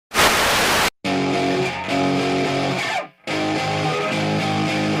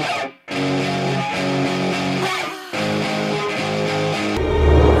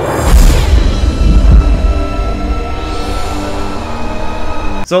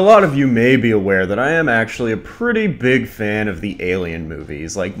So a lot of you may be aware that I am actually a pretty big fan of the Alien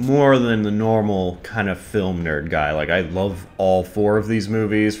movies, like more than the normal kind of film nerd guy. Like I love all 4 of these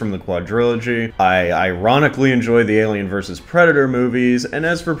movies from the Quadrilogy. I ironically enjoy the Alien vs. Predator movies, and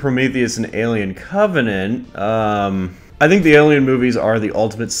as for Prometheus and Alien Covenant, I think the Alien movies are the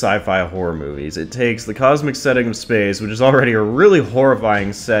ultimate sci-fi horror movies. It takes the cosmic setting of space, which is already a really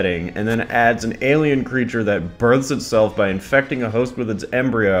horrifying setting, and then adds an alien creature that births itself by infecting a host with its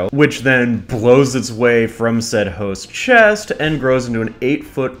embryo, which then blows its way from said host's chest and grows into an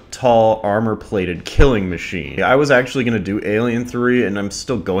 8-foot-tall, armor-plated killing machine. I was actually going to do Alien 3, and I'm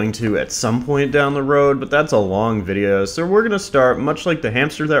still going to at some point down the road, but that's a long video, so we're going to start, much like the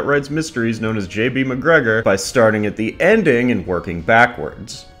hamster that writes mysteries known as J.B. McGregor, by starting at the ending and working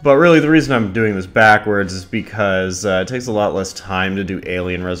backwards. But really the reason I'm doing this backwards is because it takes a lot less time to do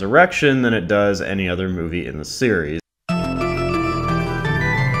Alien Resurrection than it does any other movie in the series.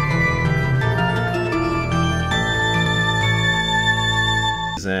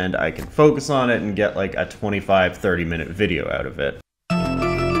 And I can focus on it and get like a 25-30 minute video out of it.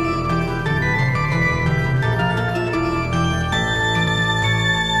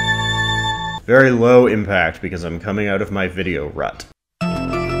 Very low impact because I'm coming out of my video rut.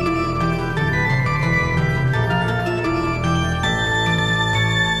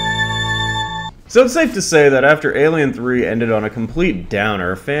 So it's safe to say that after Alien 3 ended on a complete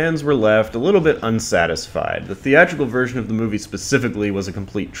downer, fans were left a little bit unsatisfied. The theatrical version of the movie specifically was a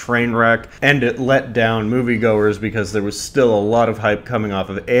complete train wreck, and it let down moviegoers because there was still a lot of hype coming off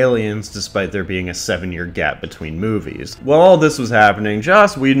of Aliens despite there being a 7-year gap between movies. While all this was happening,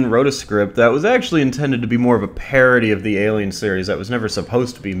 Joss Whedon wrote a script that was actually intended to be more of a parody of the Alien series that was never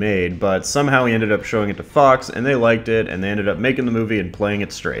supposed to be made, but somehow he ended up showing it to Fox, and they liked it, and they ended up making the movie and playing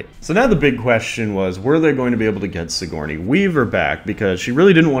it straight. So now the big question was, were they going to be able to get Sigourney Weaver back? Because she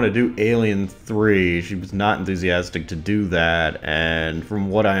really didn't want to do Alien 3, she was not enthusiastic to do that, and from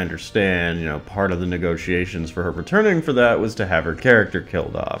what I understand, you know, part of the negotiations for her returning for that was to have her character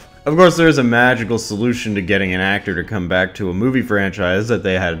killed off. Of course, there is a magical solution to getting an actor to come back to a movie franchise that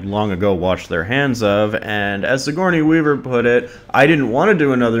they had long ago washed their hands of, and as Sigourney Weaver put it, I didn't want to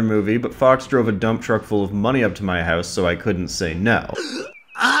do another movie, but Fox drove a dump truck full of money up to my house, so I couldn't say no.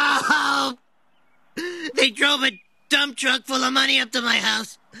 Oh! They drove a dump truck full of money up to my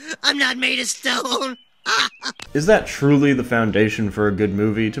house. I'm not made of stone. Is that truly the foundation for a good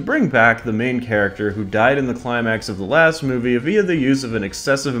movie? To bring back the main character who died in the climax of the last movie via the use of an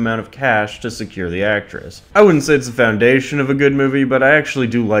excessive amount of cash to secure the actress. I wouldn't say it's the foundation of a good movie, but I actually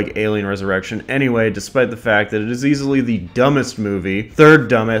do like Alien Resurrection anyway, despite the fact that it is easily the dumbest movie, 3rd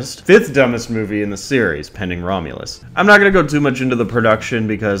dumbest, 5th dumbest movie in the series, pending Romulus. I'm not gonna go too much into the production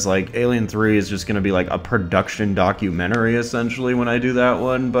because like Alien 3 is just gonna be like a production documentary essentially when I do that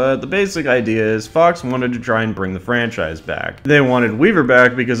one, but the basic idea is Fox wanted to try and bring the franchise back. They wanted Weaver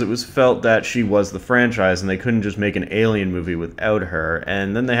back because it was felt that she was the franchise and they couldn't just make an Alien movie without her,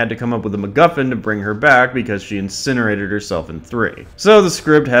 and then they had to come up with a MacGuffin to bring her back because she incinerated herself in 3. So the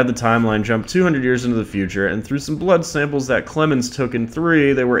script had the timeline jump 200 years into the future, and through some blood samples that Clemens took in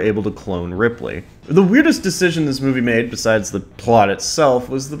 3, they were able to clone Ripley. The weirdest decision this movie made, besides the plot itself,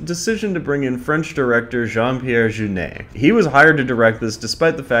 was the decision to bring in French director Jean-Pierre Jeunet. He was hired to direct this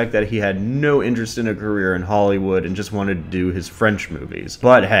despite the fact that he had no interest in a career in Hollywood and just wanted to do his French movies.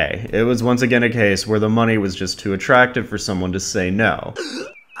 But hey, it was once again a case where the money was just too attractive for someone to say no.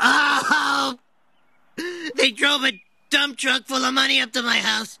 Oh! They drove a dump truck full of money up to my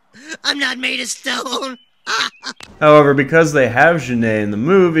house. I'm not made of stone. However, because they have Jeunet in the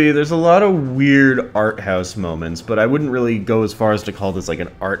movie, there's a lot of weird art house moments, but I wouldn't really go as far as to call this like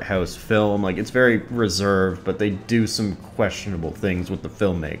an art house film. Like, it's very reserved, but they do some questionable things with the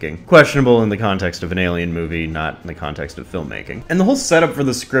filmmaking. Questionable in the context of an Alien movie, not in the context of filmmaking. And the whole setup for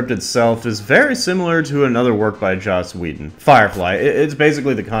the script itself is very similar to another work by Joss Whedon, Firefly. It's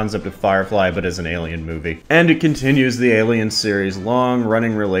basically the concept of Firefly, but as an Alien movie. And it continues the Alien series'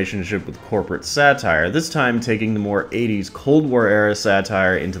 long-running relationship with corporate satire, this time taking the more 80s Cold War era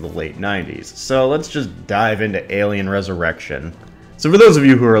satire into the late 90s. So let's just dive into Alien Resurrection. So for those of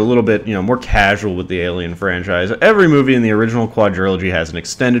you who are a little bit, more casual with the Alien franchise, every movie in the original Quadrilogy has an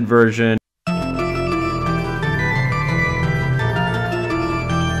extended version.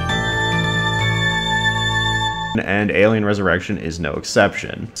 and Alien Resurrection is no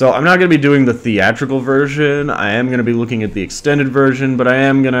exception. So I'm not going to be doing the theatrical version, I am going to be looking at the extended version, but I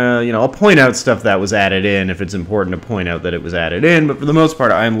am going to, I'll point out stuff that was added in if it's important to point out that it was added in, but for the most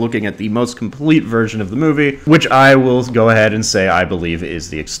part I am looking at the most complete version of the movie, which I will go ahead and say I believe is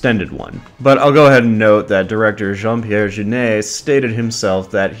the extended one. But I'll go ahead and note that director Jean-Pierre Jeunet stated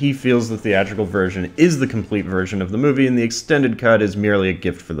himself that he feels the theatrical version is the complete version of the movie and the extended cut is merely a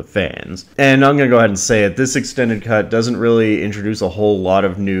gift for the fans. And I'm going to go ahead and say it, this extended cut doesn't really introduce a whole lot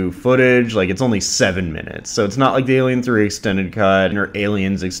of new footage, like it's only 7 minutes, so it's not like the Alien 3 extended cut or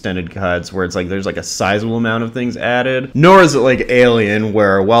Aliens extended cuts where it's like there's like a sizable amount of things added, nor is it like Alien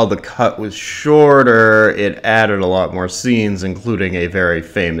where while the cut was shorter, it added a lot more scenes, including a very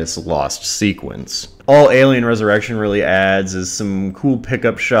famous lost sequence. All Alien Resurrection really adds is some cool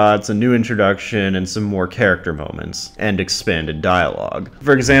pickup shots, a new introduction, and some more character moments, and expanded dialogue.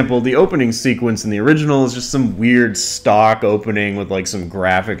 For example, the opening sequence in the original is just some weird stock opening with like some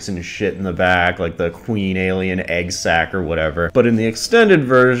graphics and shit in the back, like the Queen Alien egg sac or whatever. But in the extended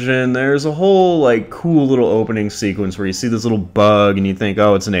version, there's a whole like cool little opening sequence where you see this little bug and you think,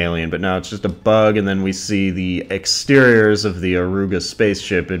 oh, it's an alien, but now it's just a bug, and then we see the exteriors of the Aruga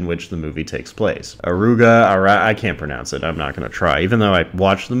spaceship in which the movie takes place. I can't pronounce it. I'm not going to try. Even though I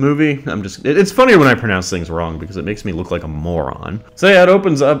watched the movie, it's funnier when I pronounce things wrong because it makes me look like a moron. So yeah, it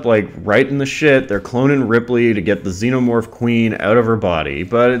opens up like right in the shit. They're cloning Ripley to get the xenomorph queen out of her body,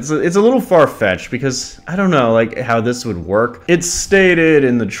 but it's a little far-fetched because I don't know like how this would work. It's stated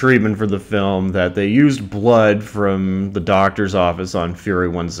in the treatment for the film that they used blood from the doctor's office on Fury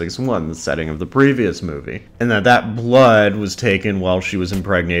 161, the setting of the previous movie, and that blood was taken while she was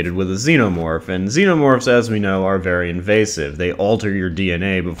impregnated with a xenomorph, and xenomorphs, as we know, are very invasive. They alter your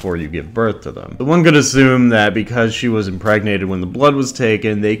DNA before you give birth to them. So one could assume that because she was impregnated when the blood was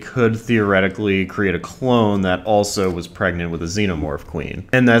taken, they could theoretically create a clone that also was pregnant with a xenomorph queen.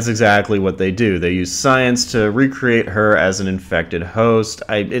 And that's exactly what they do. They use science to recreate her as an infected host.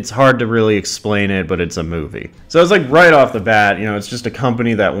 It's hard to really explain it, but it's a movie. So it's like right off the bat, it's just a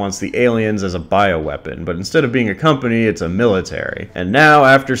company that wants the aliens as a bioweapon, but instead of being a company, it's a military. And now,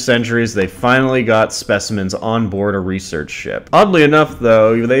 after centuries, they finally got specimens on board a research ship. Oddly enough,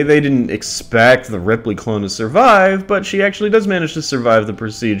 though, they didn't expect the Ripley clone to survive, but she actually does manage to survive the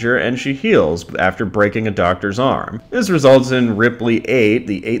procedure, and she heals after breaking a doctor's arm. This results in Ripley 8,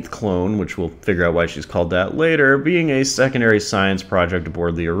 the 8th clone, which we'll figure out why she's called that later, being a secondary science project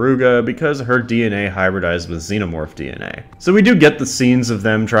aboard the Aruga because her DNA hybridized with xenomorph DNA. So we do get the scenes of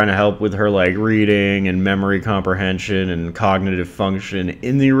them trying to help with her like reading and memory comprehension and cognitive function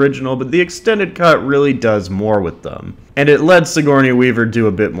in the original, but the extended cut really does more with them. And it led Sigourney Weaver do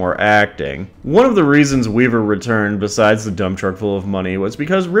a bit more acting. One of the reasons Weaver returned, besides the dump truck full of money, was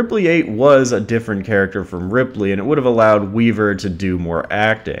because Ripley 8 was a different character from Ripley, and it would have allowed Weaver to do more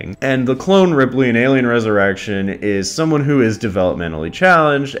acting. And the clone Ripley in Alien Resurrection is someone who is developmentally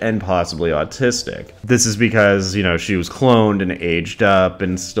challenged and possibly autistic. This is because, she was cloned and aged up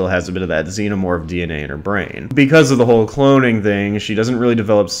and still has a bit of that xenomorph DNA in her brain. Because of the whole cloning thing, she doesn't really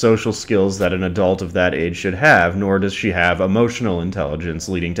develop social skills that an adult of that age should have, nor does she have emotional intelligence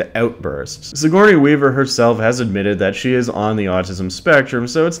leading to outbursts. Sigourney Weaver herself has admitted that she is on the autism spectrum,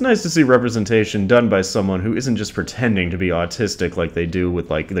 so it's nice to see representation done by someone who isn't just pretending to be autistic like they do with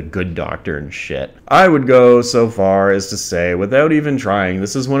like The Good Doctor and shit. I would go so far as to say, without even trying,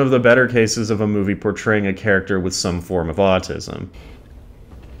 this is one of the better cases of a movie portraying a character with some form of autism.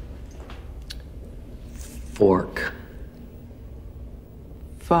 Fork.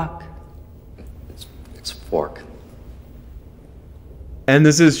 Fuck. It's fork. And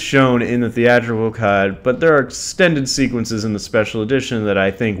this is shown in the theatrical cut, but there are extended sequences in the special edition that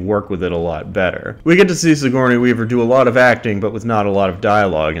I think work with it a lot better. We get to see Sigourney Weaver do a lot of acting, but with not a lot of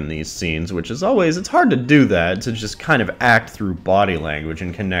dialogue in these scenes, which is always, it's hard to do that, to just kind of act through body language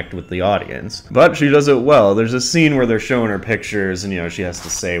and connect with the audience. But she does it well. There's a scene where they're showing her pictures, and she has to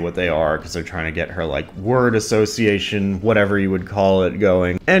say what they are, because they're trying to get her, like, word association, whatever you would call it,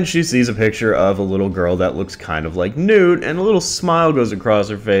 going. And she sees a picture of a little girl that looks kind of like Newt, and a little smile goes across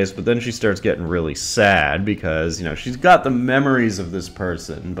her face, but then she starts getting really sad because, she's got the memories of this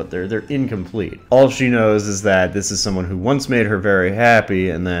person, but they're incomplete. All she knows is that this is someone who once made her very happy,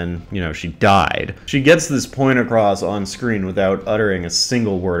 and then, she died. She gets this point across on screen without uttering a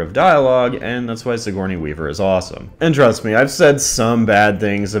single word of dialogue, and that's why Sigourney Weaver is awesome. And trust me, I've said some bad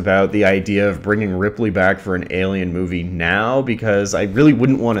things about the idea of bringing Ripley back for an Alien movie now, because I really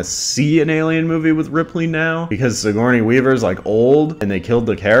wouldn't want to see an Alien movie with Ripley now, because Sigourney Weaver's, like, old. and they killed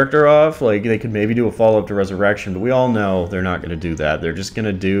the character off, like, they could maybe do a follow-up to Resurrection, but we all know they're not gonna do that. They're just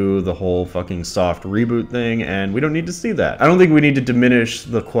gonna do the whole fucking soft reboot thing, and we don't need to see that. I don't think we need to diminish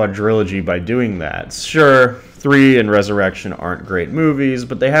the quadrilogy by doing that. Sure, 3 and Resurrection aren't great movies,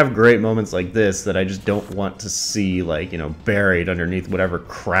 but they have great moments like this that I just don't want to see, like, you know, buried underneath whatever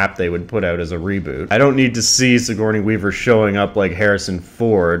crap they would put out as a reboot. I don't need to see Sigourney Weaver showing up like Harrison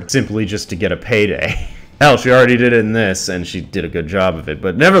Ford simply just to get a payday. Hell, she already did it in this, and she did a good job of it,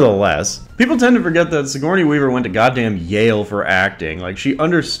 but nevertheless, people tend to forget that Sigourney Weaver went to goddamn Yale for acting. Like, she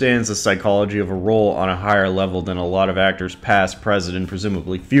understands the psychology of a role on a higher level than a lot of actors past, present, and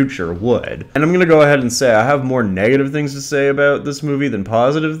presumably future would. And I'm gonna go ahead and say I have more negative things to say about this movie than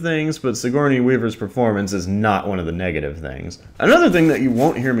positive things, but Sigourney Weaver's performance is not one of the negative things. Another thing that you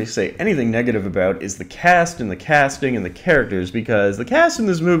won't hear me say anything negative about is the cast and the casting and the characters, because the cast in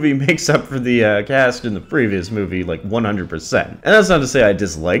this movie makes up for the cast in the previous movie like 100%. And that's not to say I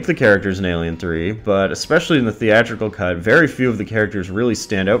dislike the characters in Alien 3, but especially in the theatrical cut, very few of the characters really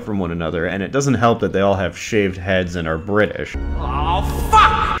stand out from one another, and it doesn't help that they all have shaved heads and are British. Oh,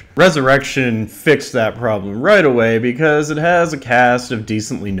 fuck! Resurrection fixed that problem right away because it has a cast of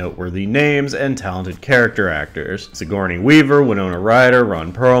decently noteworthy names and talented character actors. Sigourney Weaver, Winona Ryder,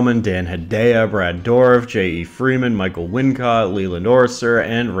 Ron Perlman, Dan Hedaya, Brad Dourif, J.E. Freeman, Michael Wincott, Leland Orser,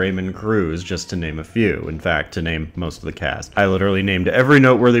 and Raymond Cruz, just to name a few. In fact, to name most of the cast. I literally named every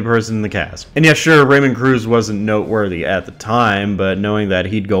noteworthy person in the cast. And yeah, sure, Raymond Cruz wasn't noteworthy at the time, but knowing that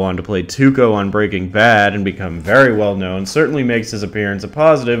he'd go on to play Tuco on Breaking Bad and become very well known certainly makes his appearance a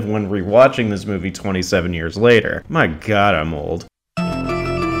positive when rewatching this movie 27 years later. My god, I'm old.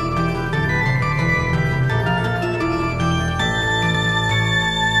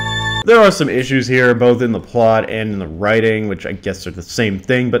 There are some issues here, both in the plot and in the writing, which I guess are the same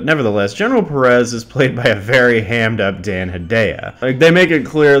thing, but nevertheless, General Perez is played by a very hammed-up Dan Hedaya. Like, they make it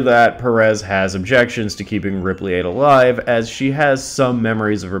clear that Perez has objections to keeping Ripley 8 alive, as she has some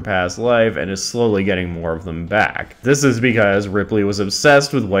memories of her past life and is slowly getting more of them back. This is because Ripley was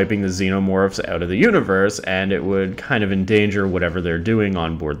obsessed with wiping the xenomorphs out of the universe, and it would kind of endanger whatever they're doing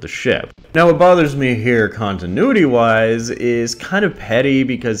on board the ship. Now, what bothers me here, continuity-wise, is kind of petty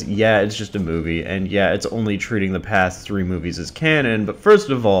because, yeah, it's just a movie, and yeah, it's only treating the past 3 movies as canon, but first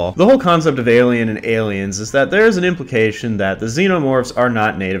of all, the whole concept of Alien and Aliens is that there is an implication that the xenomorphs are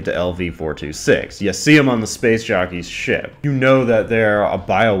not native to LV-426. You see them on the space jockey's ship. You know that they're a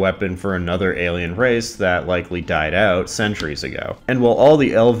bioweapon for another alien race that likely died out centuries ago. And while all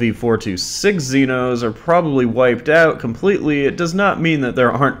the LV-426 xenos are probably wiped out completely, it does not mean that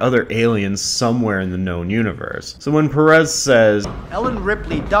there aren't other aliens somewhere in the known universe. So when Perez says, Ellen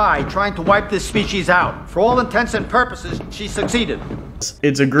Ripley died trying to wipe this species out. For all intents and purposes, she succeeded.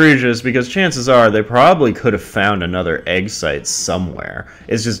 it's egregious because chances are they probably could have found another egg site somewhere.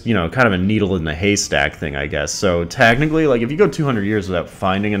 It's just, you know, kind of a needle in the haystack thing, I guess. So technically, like, if you go 200 years without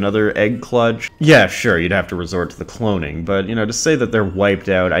finding another egg clutch, yeah, sure, you'd have to resort to the cloning. But, you know, to say that they're wiped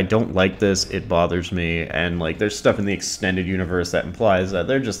out, I don't like this, it bothers me. And, like, there's stuff in the extended universe that implies that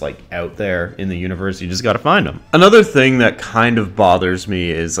they're just, like, out there in the universe, you just gotta find them. Another thing that kind of bothers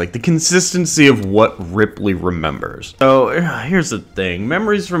me is, like, the consistency of what Ripley remembers. So, here's the thing.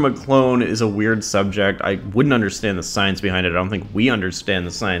 Memories from a clone is a weird subject. I wouldn't understand the science behind it. I don't think we understand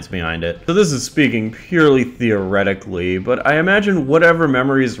the science behind it. So this is speaking purely theoretically, but I imagine whatever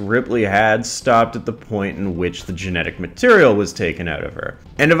memories Ripley had stopped at the point in which the genetic material was taken out of her.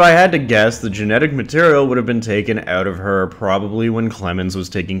 And if I had to guess, the genetic material would have been taken out of her probably when Clemens was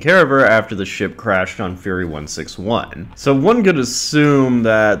taking care of her after the ship crashed on Fury 161. So one could assume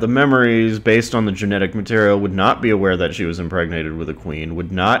that the memories based on the genetic material would not be aware that she was impregnated with a queen,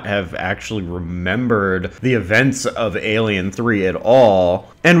 would not have actually remembered the events of Alien 3 at all,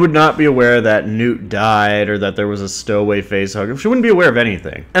 and would not be aware that Newt died or that there was a stowaway facehugger. She wouldn't be aware of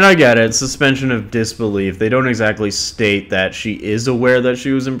anything. And I get it, suspension of disbelief. They don't exactly state that she is aware that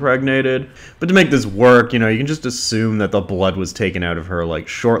she was impregnated, but to make this work, you know, you can just assume that the blood was taken out of her, like,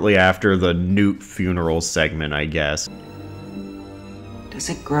 shortly after the Newt funeral segment, I guess. Does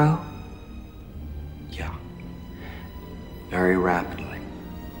it grow? Yeah. Very rapidly.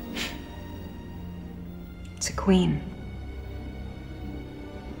 It's a queen.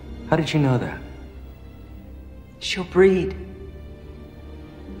 How did you know that? She'll breed.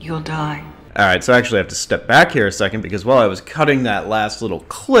 You'll die. Alright, so I actually have to step back here a second because while I was cutting that last little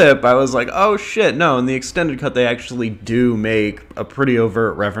clip, I was like, oh shit, no, in the extended cut they actually do make a pretty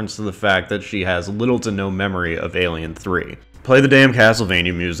overt reference to the fact that she has little to no memory of Alien 3. Play the damn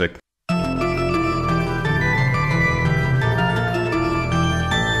Castlevania music.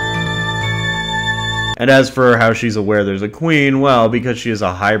 And as for how she's aware there's a queen, well, because she is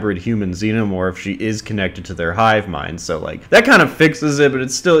a hybrid human xenomorph, she is connected to their hive mind, so like, that kind of fixes it, but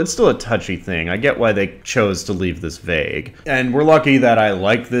it's still a touchy thing. I get why they chose to leave this vague. And we're lucky that I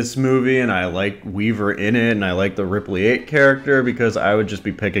like this movie, and I like Weaver in it, and I like the Ripley 8 character, because I would just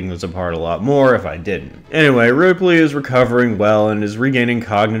be picking this apart a lot more if I didn't. Anyway, Ripley is recovering well and is regaining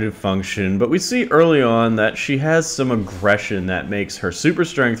cognitive function, but we see early on that she has some aggression that makes her super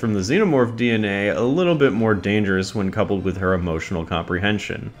strength from the xenomorph DNA a little bit more dangerous when coupled with her emotional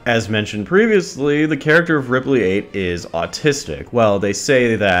comprehension. As mentioned previously, the character of Ripley 8 is autistic. Well, they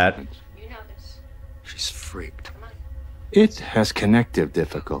say that she's freaked. It has connective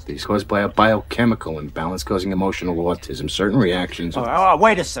difficulties caused by a biochemical imbalance causing emotional autism. Certain reactions... Oh,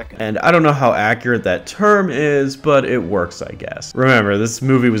 wait a second. And I don't know how accurate that term is, but it works, I guess. Remember, this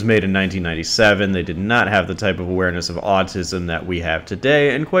movie was made in 1997. They did not have the type of awareness of autism that we have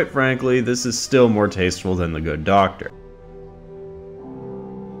today, and quite frankly, this is still more tasteful than The Good Doctor.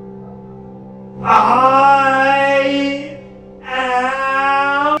 I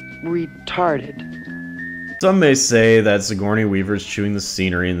am retarded. Some may say that Sigourney Weaver's chewing the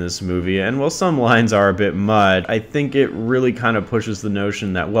scenery in this movie, and while some lines are a bit mud, I think it really kind of pushes the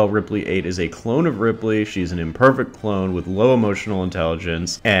notion that, well, Ripley 8 is a clone of Ripley, she's an imperfect clone with low emotional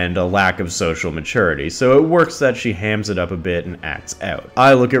intelligence and a lack of social maturity, so it works that she hams it up a bit and acts out.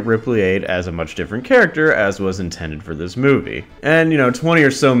 I look at Ripley 8 as a much different character, as was intended for this movie. And, 20 or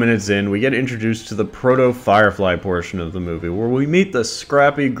so minutes in, we get introduced to the proto-Firefly portion of the movie, where we meet the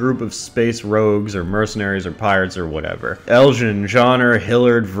scrappy group of space rogues or mercenaries or pirates or whatever. Elgin, Johnner,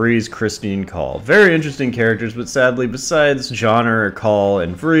 Hillard, Vries, Christine, Call. Very interesting characters, but sadly, besides Johnner, Call,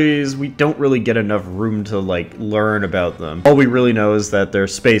 and Vries, we don't really get enough room to, learn about them. All we really know is that they're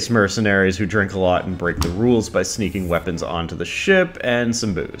space mercenaries who drink a lot and break the rules by sneaking weapons onto the ship, and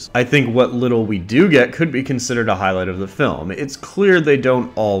some booze. I think what little we do get could be considered a highlight of the film. It's clear they don't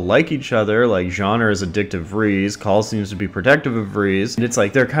all like each other, like Johnner is addicted to Vries, Call seems to be protective of Vries, and it's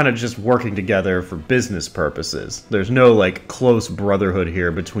like they're kind of just working together for business purposes. There's no close brotherhood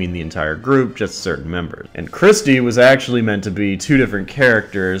here between the entire group, just certain members. And Christie was actually meant to be two different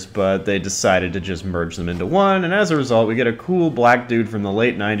characters, but they decided to just merge them into one, and as a result we get a cool black dude from the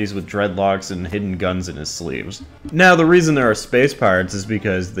late 90s with dreadlocks and hidden guns in his sleeves. Now the reason there are space pirates is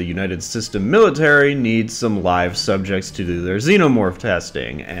because the United System military needs some live subjects to do their xenomorph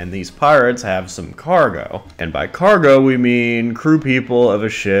testing, and these pirates have some cargo. And by cargo we mean crew people of a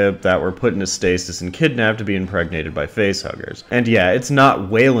ship that were put into stasis and kidnapped to be impregnated by facehuggers. And yeah, it's not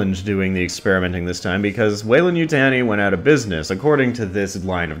Wayland doing the experimenting this time, because Weyland-Yutani went out of business. According to this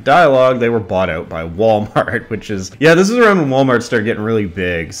line of dialogue, they were bought out by Walmart, which is, yeah, this is around when Walmart started getting really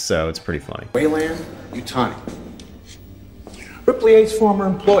big, so it's pretty funny. Weyland-Yutani. Ripley 8's former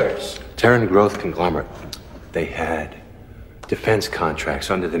employers. Terran Growth Conglomerate. They had defense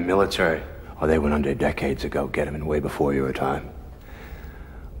contracts under the military. Oh, they went under decades ago. Get them in way before your time.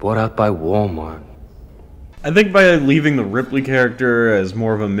 Bought out by Walmart. I think by leaving the Ripley character as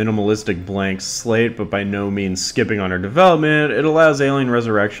more of a minimalistic blank slate, but by no means skipping on her development, it allows Alien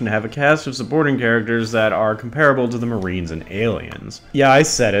Resurrection to have a cast of supporting characters that are comparable to the Marines and Aliens. Yeah, I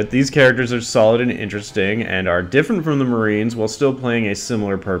said it, these characters are solid and interesting, and are different from the Marines while still playing a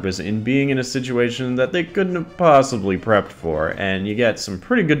similar purpose in being in a situation that they couldn't have possibly prepped for, and you get some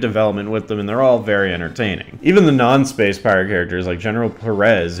pretty good development with them, and they're all very entertaining. Even the non-space pirate characters like General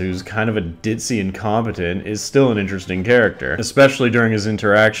Perez, who's kind of a ditzy and competent, is still an interesting character, especially during his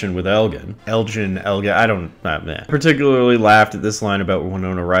interaction with Elgin. Particularly laughed at this line about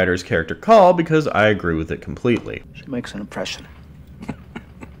Winona Ryder's character Call because I agree with it completely. She makes an impression.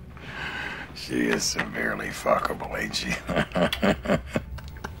 She is severely fuckable, ain't she?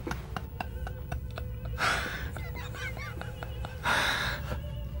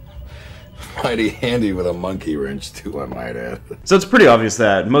 Mighty handy with a monkey wrench too, I might add. So it's pretty obvious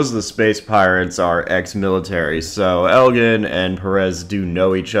that most of the space pirates are ex-military, so Elgin and Perez do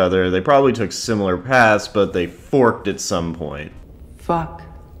know each other. They probably took similar paths, but they forked at some point. Fuck.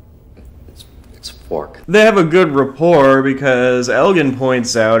 It's fork. They have a good rapport because Elgin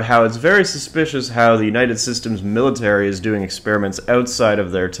points out how it's very suspicious how the United Systems military is doing experiments outside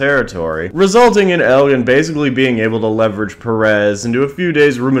of their territory, resulting in Elgin basically being able to leverage Perez into a few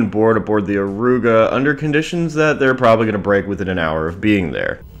days room and board aboard the Aruga under conditions that they're probably going to break within an hour of being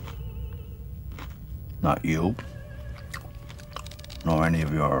there. Not you, nor any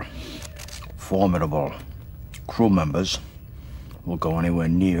of your formidable crew members will go anywhere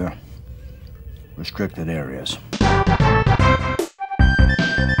near restricted areas.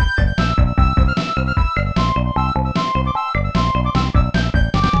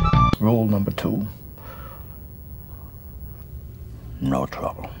 Rule number 2,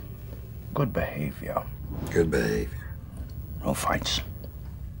 trouble. Good behavior. Good behavior. No fights.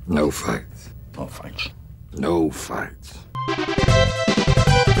 No fights. No fights. No fights.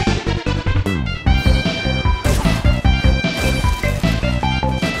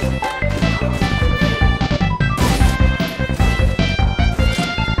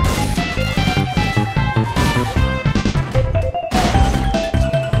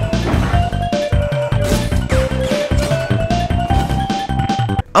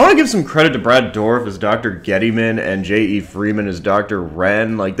 I want to give some credit to Brad Dourif as Dr. Gettyman and J.E. Freeman as Dr.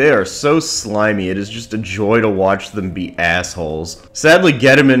 Wren. Like, they are so slimy, it is just a joy to watch them be assholes. Sadly,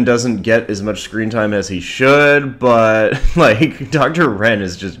 Gettyman doesn't get as much screen time as he should, but, like, Dr. Wren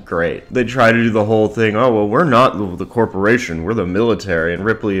is just great. They try to do the whole thing, oh, well, we're not the corporation, we're the military, and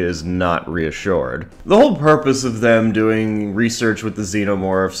Ripley is not reassured. The whole purpose of them doing research with the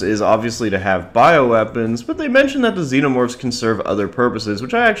xenomorphs is obviously to have bioweapons, but they mention that the xenomorphs can serve other purposes,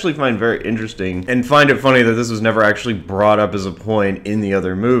 which I actually find very interesting, and find it funny that this was never actually brought up as a point in the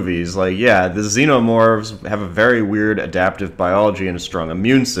other movies. Like, yeah, the xenomorphs have a very weird adaptive biology and a strong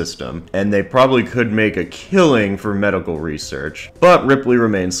immune system, and they probably could make a killing for medical research. But Ripley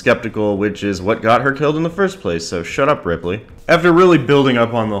remains skeptical, which is what got her killed in the first place, so shut up, Ripley. After really building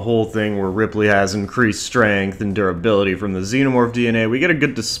up on the whole thing where Ripley has increased strength and durability from the xenomorph DNA, we get a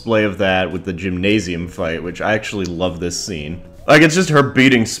good display of that with the gymnasium fight, which I actually love this scene. Like, it's just her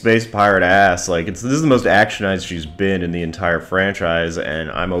beating space pirate ass. Like, this is the most actionized she's been in the entire franchise,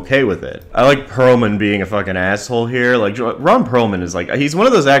 and I'm okay with it. I like Perlman being a fucking asshole here. Like, Ron Perlman is like, he's one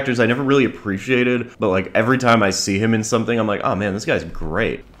of those actors I never really appreciated, but like, every time I see him in something, I'm like, oh man, this guy's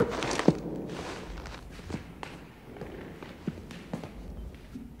great.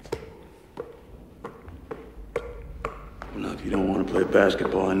 Well, if you don't want to play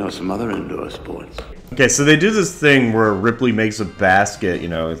basketball, I know some other indoor sports. Okay, so they do this thing where Ripley makes a basket, you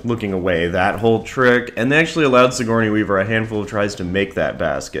know, looking away, that whole trick, and they actually allowed Sigourney Weaver a handful of tries to make that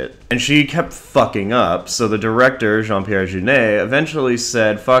basket. And she kept fucking up, so the director, Jean-Pierre Jeunet, eventually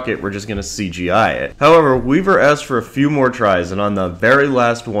said, fuck it, we're just gonna CGI it. However, Weaver asked for a few more tries, and on the very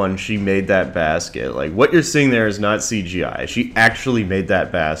last one, she made that basket. Like, what you're seeing there is not CGI. She actually made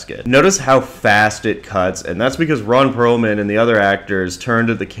that basket. Notice how fast it cuts, and that's because Ron Perlman and the other actors turned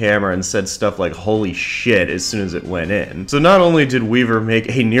to the camera and said stuff like, holy shit, as soon as it went in. So not only did Weaver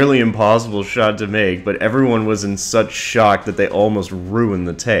make a nearly impossible shot to make, but everyone was in such shock that they almost ruined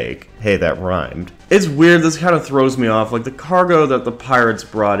the take. Hey, that rhymed. It's weird, this kind of throws me off. Like, the cargo that the pirates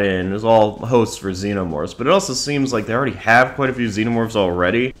brought in is all hosts for xenomorphs, but it also seems like they already have quite a few xenomorphs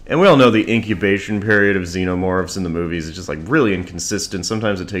already, and we all know the incubation period of xenomorphs in the movies is just like really inconsistent.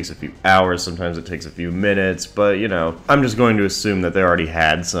 Sometimes it takes a few hours, sometimes it takes a few minutes, but you know, I'm just going to assume that they already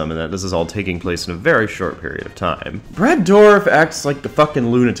had some and that this is all taking place in a very short period of time. Brad Dourif acts like the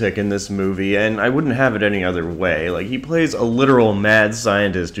fucking lunatic in this movie, and I wouldn't have it any other way. Like, he plays a literal mad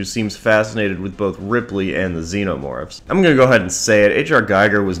scientist who seems fascinated with both Ripley and the xenomorphs. I'm gonna go ahead and say it, H.R.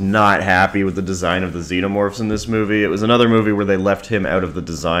 Giger was not happy with the design of the xenomorphs in this movie. It was another movie where they left him out of the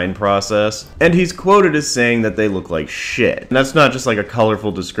design process, and he's quoted as saying that they look like shit. And that's not just like a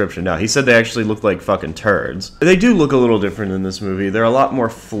colorful description, no, he said they actually look like fucking turds. They do look a little different in this movie. They're a lot more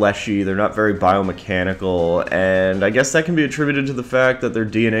fleshy, they're not very biomechanical, and I guess that can be attributed to the fact that their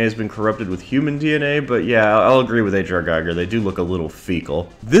DNA has been corrupted with human DNA, but yeah, I'll agree with H.R. Giger, they do look a little fecal.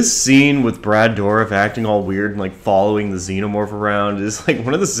 This scene with Brad Dourif acting all weird and like following the xenomorph around is like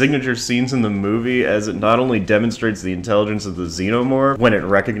one of the signature scenes in the movie, as it not only demonstrates the intelligence of the xenomorph when it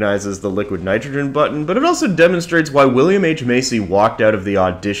recognizes the liquid nitrogen button, but it also demonstrates why William H. Macy walked out of the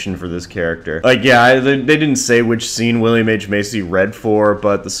audition for this character. Like, yeah, they didn't say which scene William H. Macy read for,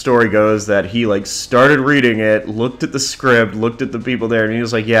 but the story goes that he like started reading it, looked at the script, looked at the people there, and he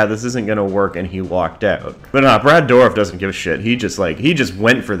was like, yeah, this isn't gonna work, and he walked out. But nah, Brad Dourif doesn't give a shit. He just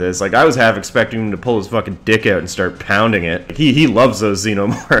went for this. Like, I was half expecting him to pull his fucking dick out and start pounding it. Like, he loves those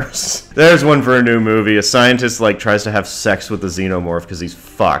xenomorphs. There's one for a new movie. A scientist like tries to have sex with the xenomorph because he's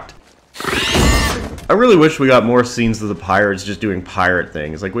fucked. I really wish we got more scenes of the pirates just doing pirate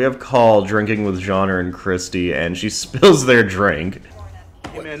things. Like, we have Call drinking with Genre and Christie, and she spills their drink.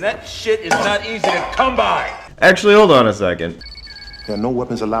 Hey man, that shit is not easy to come by. Actually, hold on a second. There are no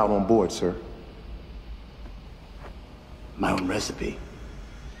weapons allowed on board, sir. My own recipe.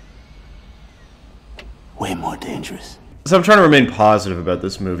 Way more dangerous. So I'm trying to remain positive about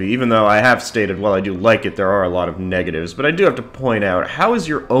this movie, even though I have stated, while I do like it, there are a lot of negatives, but I do have to point out, how is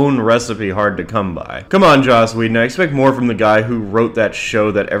your own recipe hard to come by? Come on, Joss Whedon, I expect more from the guy who wrote that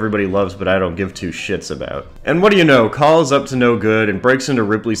show that everybody loves but I don't give two shits about. And what do you know, Call is up to no good and breaks into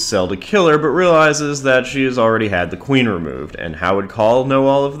Ripley's cell to kill her, but realizes that she has already had the Queen removed. And how would Call know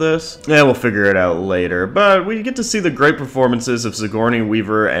all of this? We'll figure it out later, but we get to see the great performances of Sigourney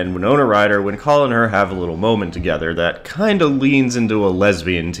Weaver and Winona Ryder when Call and her have a little moment together that kinda leans into a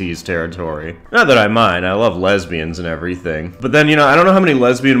lesbian tease territory. Not that I mind, I love lesbians and everything. But then, I don't know how many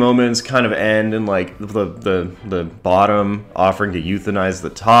lesbian moments kind of end in, like, the bottom offering to euthanize the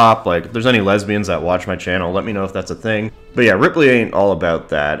top. Like, if there's any lesbians that watch my channel, let me know if that's a thing. But yeah, Ripley ain't all about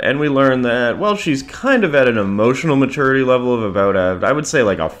that, and we learn that, well, she's kind of at an emotional maturity level of about I would say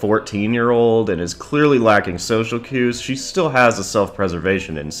like a 14-year-old, and is clearly lacking social cues. She still has a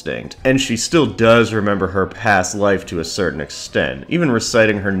self-preservation instinct, and she still does remember her past life to a certain extent, even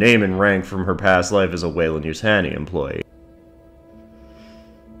reciting her name and rank from her past life as a Weyland-Yutani employee.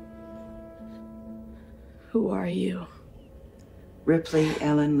 Who are you? Ripley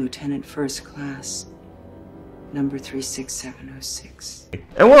Ellen, Lieutenant First Class. Number 36706.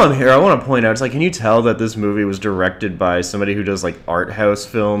 And while I'm here, I want to point out, it's like, can you tell that this movie was directed by somebody who does, like, art house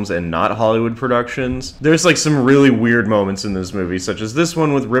films and not Hollywood productions? There's, like, some really weird moments in this movie, such as this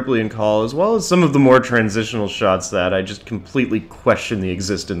one with Ripley and Call, as well as some of the more transitional shots that I just completely question the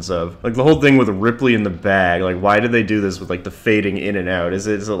existence of. Like, the whole thing with Ripley in the bag, like, why did they do this with, like, the fading in and out? Is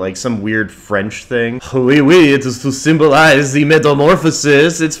it like, some weird French thing? Oui, oui, it is to symbolize the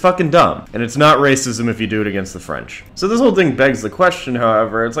metamorphosis. It's fucking dumb. And it's not racism if you do it against the French. So this whole thing begs the question,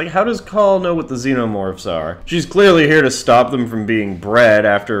 however, it's like, how does Call know what the xenomorphs are? She's clearly here to stop them from being bred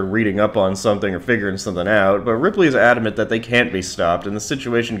after reading up on something or figuring something out, but Ripley is adamant that they can't be stopped, and the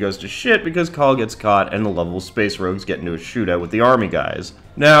situation goes to shit because Call gets caught and the lovable space rogues get into a shootout with the army guys.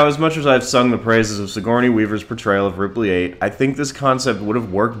 Now, as much as I've sung the praises of Sigourney Weaver's portrayal of Ripley 8, I think this concept would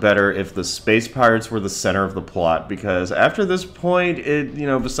have worked better if the space pirates were the center of the plot, because after this point,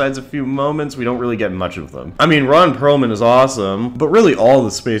 besides a few moments, we don't really get much of them. I mean, Ron Perlman is awesome, but really all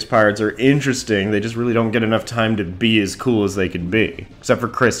the space pirates are interesting, they just really don't get enough time to be as cool as they could be. Except for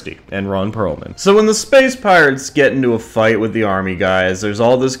Christie and Ron Perlman. So when the space pirates get into a fight with the army guys, there's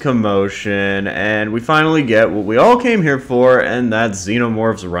all this commotion, and we finally get what we all came here for, and that's xenomorphs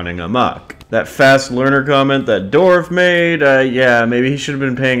running amok. That fast learner comment that Dorf made, yeah, maybe he should have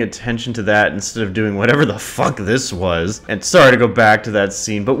been paying attention to that instead of doing whatever the fuck this was. And sorry to go back to that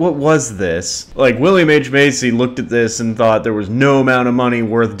scene, but what was this? Like, William H. Macy looked at this and thought there was no amount of money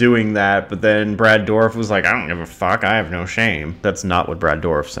worth doing that, but then Brad Dourif was like, I don't give a fuck, I have no shame. That's not what Brad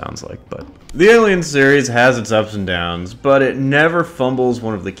Dourif sounds like, but... The Alien series has its ups and downs, but it never fumbles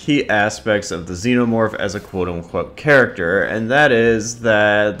one of the key aspects of the xenomorph as a quote-unquote character, and that is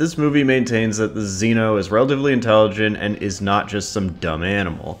that this movie maintains that the Xeno is relatively intelligent and is not just some dumb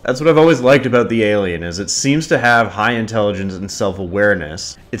animal. That's what I've always liked about the Alien, is it seems to have high intelligence and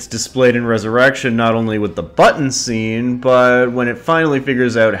self-awareness. It's displayed in Resurrection not only with the button scene, but when it finally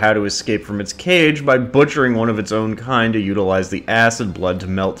figures out how to escape from its cage by butchering one of its own kind to utilize the acid blood to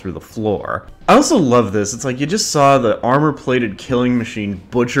melt through the floor. I also love this. It's like you just saw the armor-plated killing machine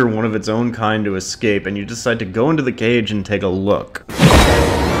butcher one of its own kind to escape, and you decide to go into the cage and take a look.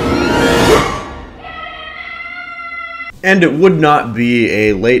 And it would not be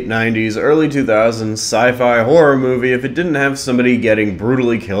a late 90s, early 2000s sci-fi horror movie if it didn't have somebody getting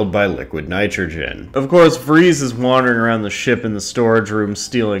brutally killed by liquid nitrogen. Of course, Freeze is wandering around the ship in the storage room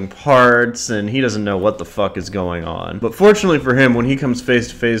stealing parts, and he doesn't know what the fuck is going on. But fortunately for him, when he comes face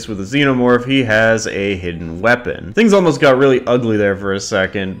to face with a xenomorph, he has a hidden weapon. Things almost got really ugly there for a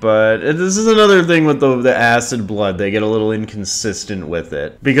second, but this is another thing with the acid blood. They get a little inconsistent with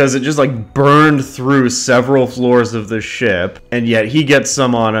it, because it just like burned through several floors of the ship, and yet he gets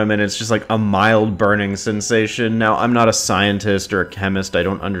some on him and it's just like a mild burning sensation. Now, I'm not a scientist or a chemist, I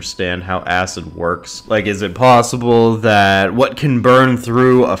don't understand how acid works. Like, is it possible that what can burn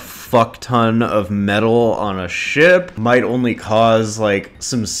through a fuck ton of metal on a ship might only cause like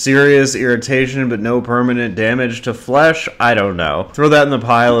some serious irritation but no permanent damage to flesh? I don't know. Throw that in the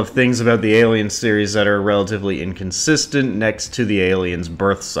pile of things about the Alien series that are relatively inconsistent next to the alien's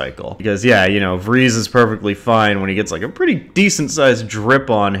birth cycle. Because yeah, Vreeze is perfectly fine when he gets like a pretty decent sized drip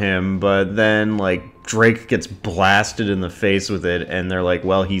on him, but then like Drake gets blasted in the face with it, and they're like,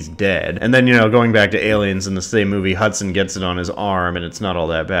 well, he's dead. And then, you know, going back to Aliens in the same movie, Hudson gets it on his arm, and it's not all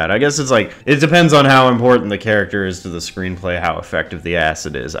that bad. I guess it's like, it depends on how important the character is to the screenplay, how effective the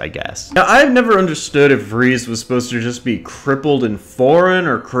acid is, I guess. Now, I've never understood if Reese was supposed to just be crippled and foreign,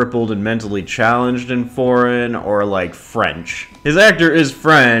 or crippled and mentally challenged and foreign, or like French. His actor is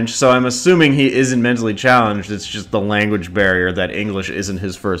French, so I'm assuming he isn't mentally challenged. It's just the language barrier that English isn't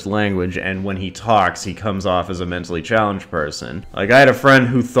his first language, and when he talks, he comes off as a mentally challenged person. Like, I had a friend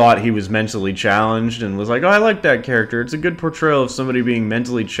who thought he was mentally challenged and was like, oh, I like that character. It's a good portrayal of somebody being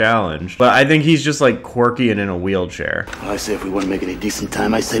mentally challenged. But I think he's just like quirky and in a wheelchair. I say if we want to make any decent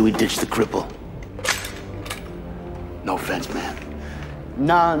time, I say we ditch the cripple. No offense, man.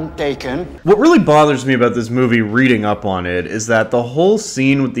 None taken. What really bothers me about this movie, reading up on it, is that the whole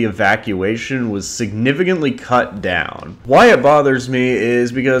scene with the evacuation was significantly cut down. Why it bothers me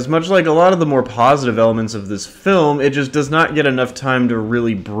is because, much like a lot of the more positive elements of this film, it just does not get enough time to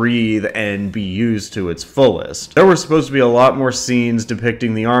really breathe and be used to its fullest. There were supposed to be a lot more scenes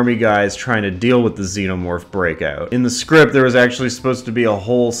depicting the army guys trying to deal with the xenomorph breakout. In the script, there was actually supposed to be a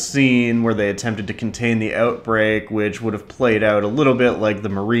whole scene where they attempted to contain the outbreak, which would have played out a little bit like the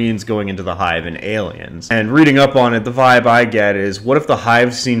Marines going into the hive in Aliens. And reading up on it, the vibe I get is, what if the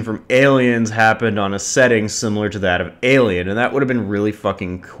hive scene from Aliens happened on a setting similar to that of Alien? And that would have been really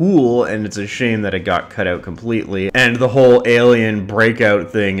fucking cool, and it's a shame that it got cut out completely. And the whole Alien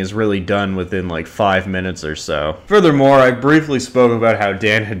breakout thing is really done within like 5 minutes or so. Furthermore, I briefly spoke about how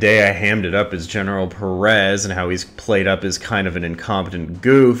Dan Hedaya hammed it up as General Perez and how he's played up as kind of an incompetent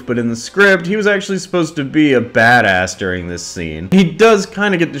goof, but in the script, he was actually supposed to be a badass during this scene. He does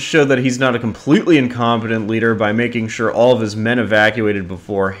kind of get to show that he's not a completely incompetent leader by making sure all of his men evacuated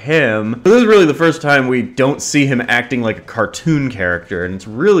before him. But this is really the first time we don't see him acting like a cartoon character, and it's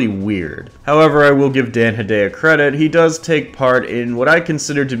really weird. However, I will give Dan Hedaya credit. He does take part in what I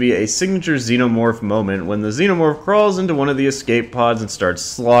consider to be a signature xenomorph moment when the xenomorph crawls into one of the escape pods and starts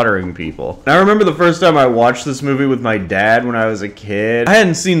slaughtering people. And I remember the first time I watched this movie with my dad when I was a kid. I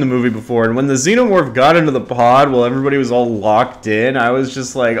hadn't seen the movie before, and when the xenomorph got into the pod while everybody was all locked in, I was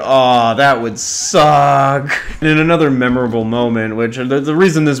just like, oh, that would suck. And in another memorable moment, which the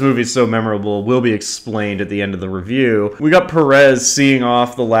reason this movie is so memorable will be explained at the end of the review, we got Perez seeing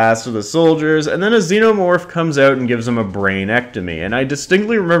off the last of the soldiers, and then a xenomorph comes out and gives him a brainectomy. And I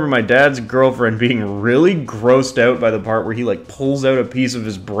distinctly remember my dad's girlfriend being really grossed out by the part where he like pulls out a piece of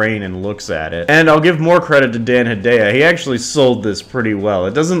his brain and looks at it. And I'll give more credit to Dan Hedaya. He actually sold this pretty well.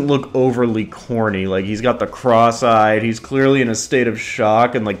 It doesn't look overly corny. Like, he's got the cross-eyed, he's clearly in a state of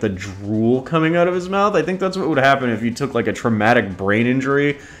shock, and like the drool coming out of his mouth. I think that's what would happen if you took like a traumatic brain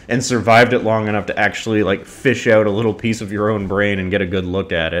injury and survived it long enough to actually like fish out a little piece of your own brain and get a good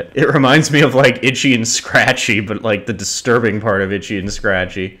look at it. It reminds me of like Itchy and Scratchy, but like the disturbing part of Itchy and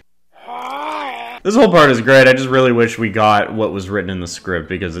Scratchy. This whole part is great. I just really wish we got what was written in the script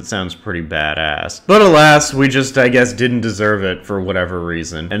because it sounds pretty badass. But alas, we just, I guess, didn't deserve it for whatever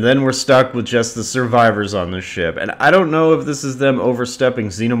reason. And then we're stuck with just the survivors on the ship. And I don't know if this is them overstepping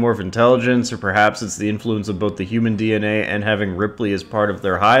xenomorph intelligence, or perhaps it's the influence of both the human DNA and having Ripley as part of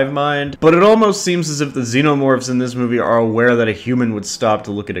their hive mind. But it almost seems as if the xenomorphs in this movie are aware that a human would stop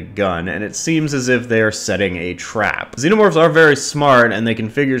to look at a gun, and it seems as if they are setting a trap. Xenomorphs are very smart and they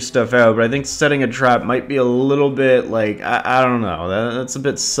can figure stuff out, but I think setting a trap might be a little bit like, I don't know, that's a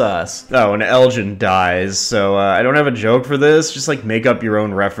bit sus. Oh, and Elgin dies, so I don't have a joke for this. Just like make up your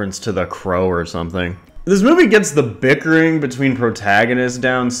own reference to The Crow or something. This movie gets the bickering between protagonists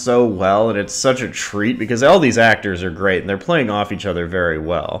down so well, and it's such a treat because all these actors are great and they're playing off each other very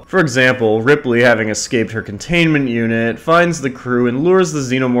well. For example, Ripley, having escaped her containment unit, finds the crew and lures the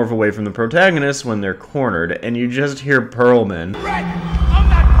xenomorph away from the protagonists when they're cornered, and you just hear Perlman.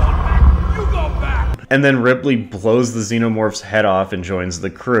 And then Ripley blows the xenomorph's head off and joins the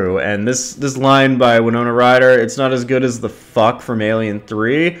crew. And this line by Winona Ryder, it's not as good as the fuck from Alien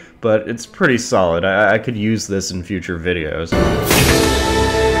 3, but it's pretty solid. I could use this in future videos.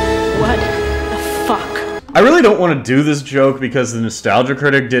 What the fuck? I really don't want to do this joke because the Nostalgia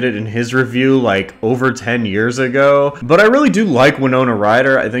Critic did it in his review like over 10 years ago, but I really do like Winona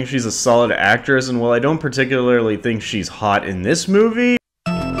Ryder. I think she's a solid actress, and while I don't particularly think she's hot in this movie,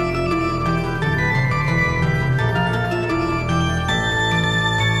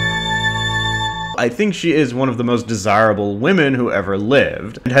 I think she is one of the most desirable women who ever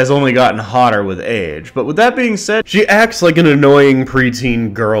lived, and has only gotten hotter with age. But with that being said, she acts like an annoying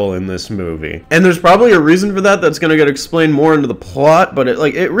preteen girl in this movie. And there's probably a reason for that that's gonna get explained more into the plot, but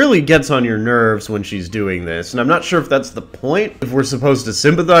it really gets on your nerves when she's doing this, and I'm not sure if that's the point, if we're supposed to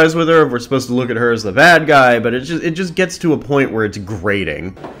sympathize with her, if we're supposed to look at her as the bad guy, but it just gets to a point where it's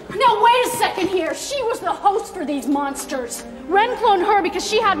grating. Now wait a second here. She was the host for these monsters. Ren cloned her because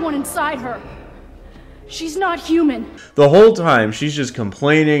she had one inside her. She's not human. The whole time, she's just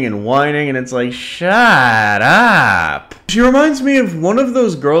complaining and whining, and it's like, shut up. She reminds me of one of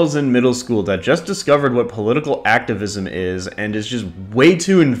those girls in middle school that just discovered what political activism is and is just way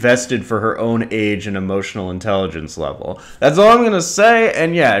too invested for her own age and emotional intelligence level. That's all I'm gonna say,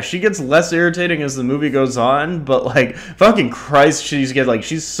 and yeah, she gets less irritating as the movie goes on, but like, fucking Christ,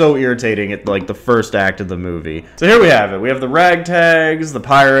 she's so irritating at like the first act of the movie. So here we have it. We have the ragtags, the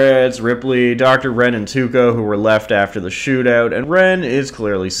pirates, Ripley, Dr. Ren, and Tuco, who were left after the shootout, and Ren is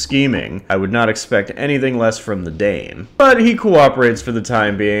clearly scheming. I would not expect anything less from the Dane. But he cooperates for the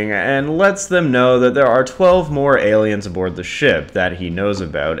time being, and lets them know that there are 12 more aliens aboard the ship that he knows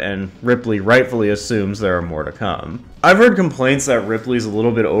about, and Ripley rightfully assumes there are more to come. I've heard complaints that Ripley's a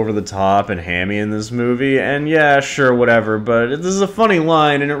little bit over the top and hammy in this movie, and yeah, sure, whatever, but this is a funny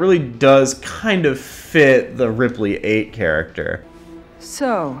line, and it really does kind of fit the Ripley 8 character.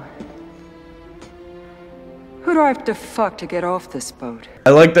 So, who do I have to fuck to get off this boat?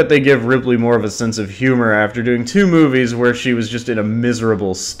 I like that they give Ripley more of a sense of humor after doing 2 movies where she was just in a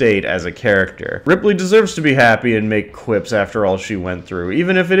miserable state as a character. Ripley deserves to be happy and make quips after all she went through,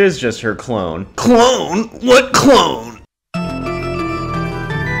 even if it is just her clone. Clone? What clone?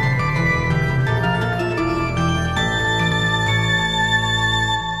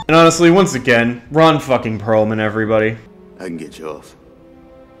 And honestly, once again, Ron fucking Perlman, everybody. I can get you off.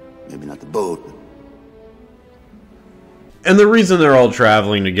 Maybe not the boat, but... And the reason they're all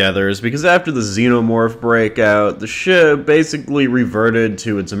traveling together is because after the xenomorph breakout, the ship basically reverted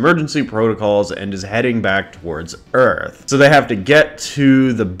to its emergency protocols and is heading back towards Earth. So they have to get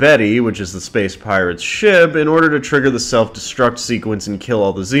to the Betty, which is the space pirate's ship, in order to trigger the self-destruct sequence and kill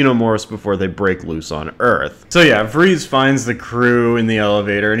all the xenomorphs before they break loose on Earth. So yeah, Vrees finds the crew in the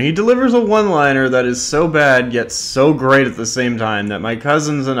elevator, and he delivers a one-liner that is so bad yet so great at the same time that my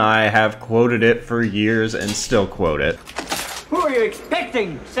cousins and I have quoted it for years and still quote it. Who are you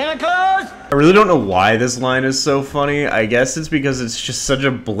expecting? Santa Claus? I really don't know why this line is so funny. I guess it's because it's just such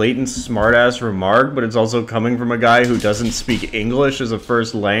a blatant smartass remark, but it's also coming from a guy who doesn't speak English as a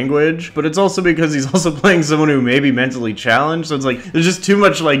first language. But it's also because he's also playing someone who may be mentally challenged, so it's like, there's just too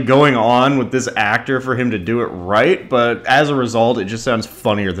much like going on with this actor for him to do it right, but as a result, it just sounds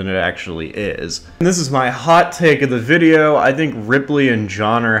funnier than it actually is. And this is my hot take of the video. I think Ripley and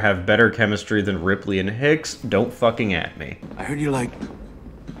Johnner have better chemistry than Ripley and Hicks. Don't fucking at me. I heard you,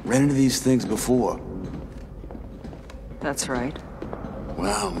 ran into these things before. That's right.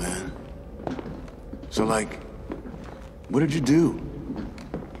 Wow, man. So, what did you do?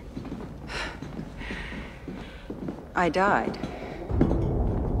 I died.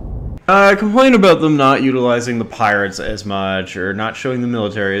 I complain about them not utilizing the pirates as much, or not showing the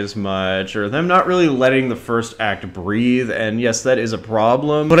military as much, or them not really letting the first act breathe, and yes, that is a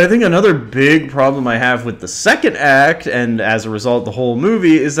problem. But I think another big problem I have with the second act, and as a result the whole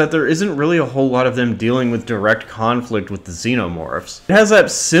movie, is that there isn't really a whole lot of them dealing with direct conflict with the xenomorphs. It has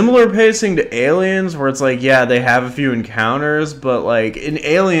that similar pacing to Aliens, where it's like, yeah, they have a few encounters, but like, in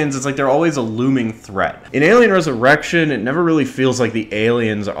Aliens, it's like they're always a looming threat. In Alien Resurrection, it never really feels like the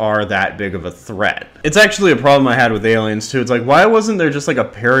aliens are that big of a threat. It's actually a problem I had with Aliens too. It's like, why wasn't there just like a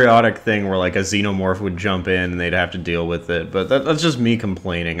periodic thing where like a xenomorph would jump in and they'd have to deal with it? But that's just me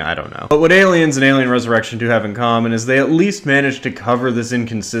complaining, I don't know. But what Aliens and Alien Resurrection do have in common is they at least managed to cover this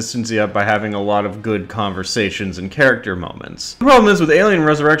inconsistency up by having a lot of good conversations and character moments. The problem is with Alien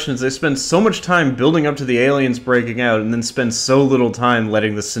Resurrection is they spend so much time building up to the aliens breaking out and then spend so little time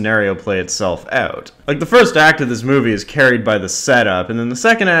letting the scenario play itself out. Like, the first act of this movie is carried by the setup, and then the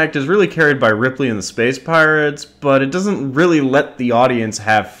second act is really carried by Ripley and the space pirates, but it doesn't really let the audience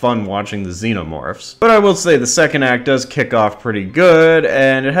have fun watching the xenomorphs. But I will say the second act does kick off pretty good,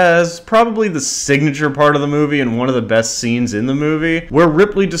 and it has probably the signature part of the movie and one of the best scenes in the movie, where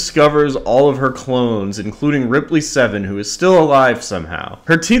Ripley discovers all of her clones, including Ripley 7, who is still alive somehow.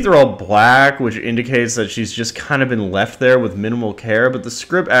 Her teeth are all black, which indicates that she's just kind of been left there with minimal care, but the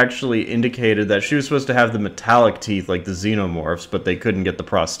script actually indicated that she was supposed to have the metallic teeth like the xenomorphs, but they couldn't get the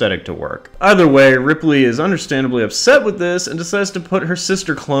prosthetic to work. Either way, Ripley is understandably upset with this and decides to put her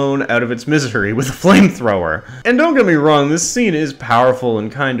sister clone out of its misery with a flamethrower. And don't get me wrong, this scene is powerful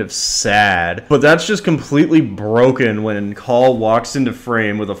and kind of sad, but that's just completely broken when Call walks into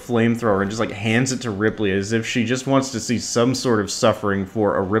frame with a flamethrower and just like hands it to Ripley as if she just wants to see some sort of suffering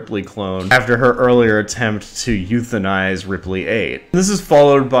for a Ripley clone after her earlier attempt to euthanize Ripley 8. This is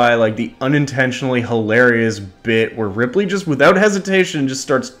followed by like the unintentionally hilarious bit where Ripley just without hesitation just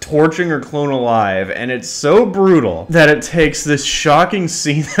starts torching her clone alive, and it's so brutal that it takes this shocking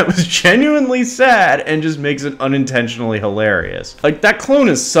scene that was genuinely sad and just makes it unintentionally hilarious. Like, that clone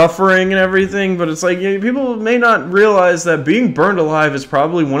is suffering and everything, but it's like, yeah, people may not realize that being burned alive is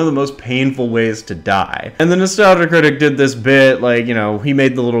probably one of the most painful ways to die. And the Nostalgia Critic did this bit, like, you know, he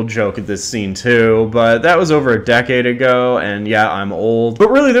made the little joke at this scene too, but that was over a decade ago, and yeah, I'm old. But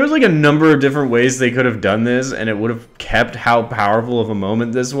really, there was like a number of different ways they could have done this, and it would have kept how powerful of a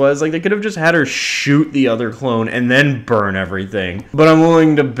moment this was. Like, they could have just had her shoot the other clone and then burn everything. But I'm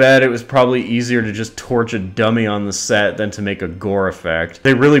willing to bet it was probably easier to just torch a dummy on the set than to make a gore effect.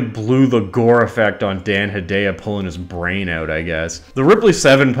 They really blew the gore effect on Dan Hedaya pulling his brain out, I guess. The Ripley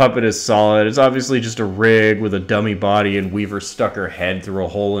 7 puppet is solid. It's obviously just a rig with a dummy body and Weaver stuck her head through a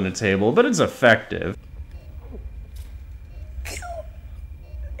hole in a table, but it's effective.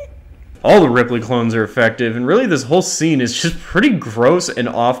 All the Ripley clones are effective, and really this whole scene is just pretty gross and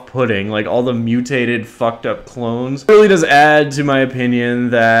off-putting, like all the mutated, fucked up clones. It really does add to my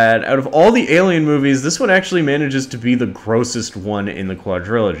opinion that out of all the Alien movies, this one actually manages to be the grossest one in the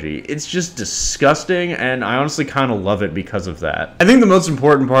quadrilogy. It's just disgusting, and I honestly kind of love it because of that. I think the most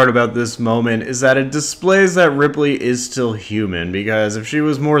important part about this moment is that it displays that Ripley is still human, because if she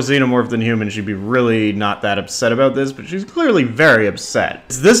was more xenomorph than human, she'd be really not that upset about this, but she's clearly very upset.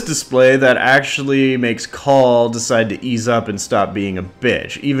 It's this display that actually makes Call decide to ease up and stop being a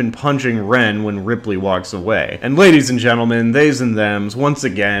bitch, even punching Ren when Ripley walks away. And ladies and gentlemen, theys and thems, once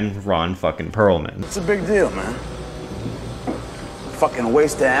again, Ron fucking Perlman. It's a big deal, man. Fucking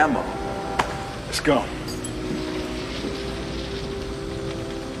waste of ammo. Let's go.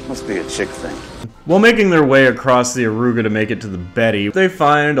 Must be a chick thing. While making their way across the Aruga to make it to the Betty, they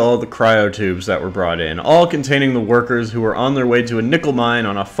find all the cryotubes that were brought in, all containing the workers who were on their way to a nickel mine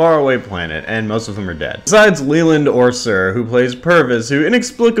on a faraway planet, and most of them are dead. Besides Leland Orser, who plays Purvis, who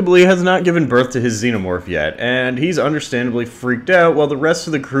inexplicably has not given birth to his xenomorph yet, and he's understandably freaked out while the rest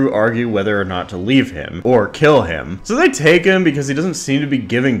of the crew argue whether or not to leave him, or kill him. So they take him because he doesn't seem to be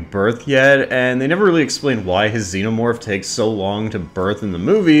giving birth yet, and they never really explain why his xenomorph takes so long to birth in the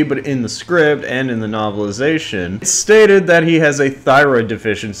movie, but in the script and in the novelization, it's stated that he has a thyroid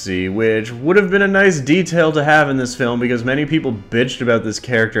deficiency, which would have been a nice detail to have in this film because many people bitched about this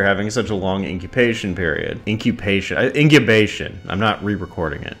character having such a long incubation period. Incubation. I'm not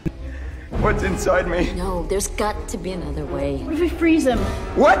re-recording it. What's inside me? No, there's got to be another way. What if we freeze him?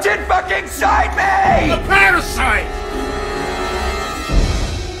 What's in fucking inside me? The parasite!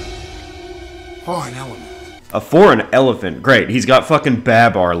 Oh, an element. A foreign elephant. Great, he's got fucking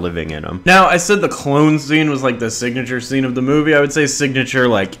Babar living in him. Now, I said the clone scene was like the signature scene of the movie. I would say signature,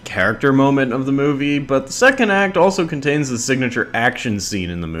 like, character moment of the movie, but the second act also contains the signature action scene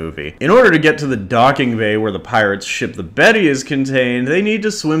in the movie. In order to get to the docking bay where the pirates' ship the Betty is contained, they need to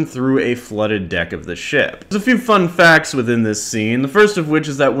swim through a flooded deck of the ship. There's a few fun facts within this scene, the first of which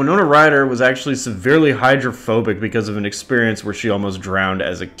is that Winona Ryder was actually severely hydrophobic because of an experience where she almost drowned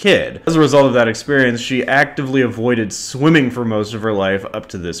as a kid. As a result of that experience, she actively avoided swimming for most of her life up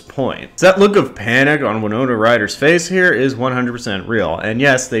to this point. So that look of panic on Winona Ryder's face here is 100% real, and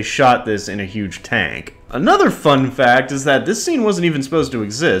yes, they shot this in a huge tank. Another fun fact is that this scene wasn't even supposed to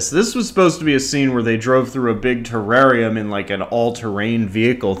exist. This was supposed to be a scene where they drove through a big terrarium in like an all-terrain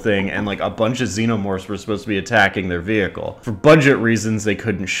vehicle thing and like a bunch of xenomorphs were supposed to be attacking their vehicle. For budget reasons, they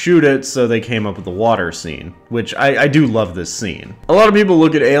couldn't shoot it, so they came up with the water scene, which I do love this scene. A lot of people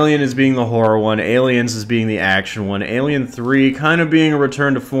look at Alien as being the horror one, Aliens as being the action one, Alien 3 kind of being a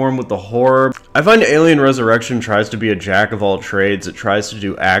return to form with the horror. I find Alien Resurrection tries to be a jack of all trades. It tries to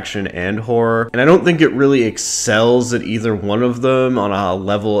do action and horror, and I don't think it really excels at either one of them on a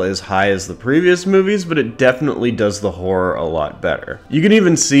level as high as the previous movies, but it definitely does the horror a lot better. You can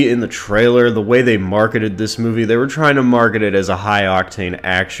even see in the trailer the way they marketed this movie. They were trying to market it as a high-octane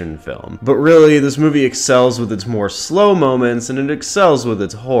action film, but really this movie excels with its more slow moments and it excels with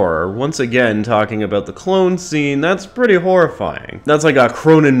its horror. Once again, talking about the clone scene, that's pretty horrifying. That's like a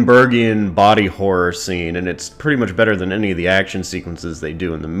Cronenbergian body horror scene, and it's pretty much better than any of the action sequences they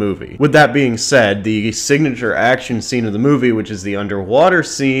do in the movie. With that being said, the the signature action scene of the movie, which is the underwater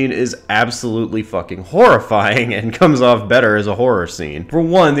scene, is absolutely fucking horrifying and comes off better as a horror scene. For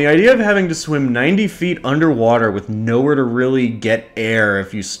one, the idea of having to swim 90 feet underwater with nowhere to really get air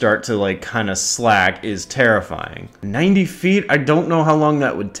if you start to like kind of slack is terrifying. 90 feet, I don't know how long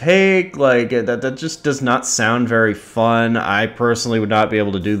that would take. Like that just does not sound very fun. I personally would not be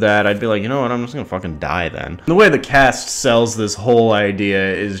able to do that. I'd be like, you know what, I'm just gonna fucking die then. The way the cast sells this whole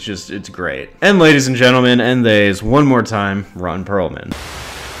idea is just, it's great. And ladies and gentlemen, and theys, one more time, Ron Perlman.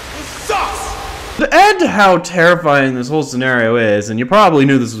 To add to how terrifying this whole scenario is, and you probably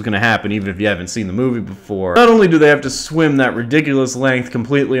knew this was going to happen even if you haven't seen the movie before, not only do they have to swim that ridiculous length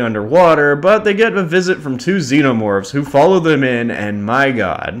completely underwater, but they get a visit from two xenomorphs who follow them in, and my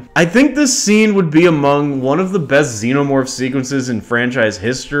god. I think this scene would be among one of the best xenomorph sequences in franchise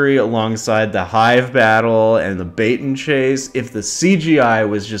history, alongside the hive battle and the bait and chase, if the CGI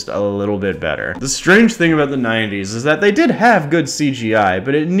was just a little bit better. The strange thing about the 90s is that they did have good CGI,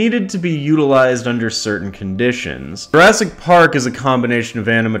 but it needed to be utilized under certain conditions. Jurassic Park is a combination of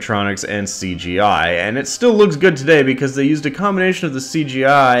animatronics and CGI, and it still looks good today because they used a combination of the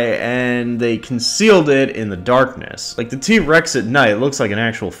CGI and they concealed it in the darkness. Like the T-Rex at night looks like an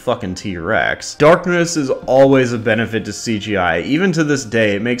actual fucking T-Rex. Darkness is always a benefit to CGI. Even to this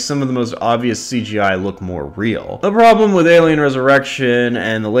day, it makes some of the most obvious CGI look more real. The problem with Alien Resurrection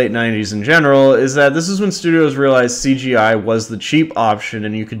and the late 90s in general is that this is when studios realized CGI was the cheap option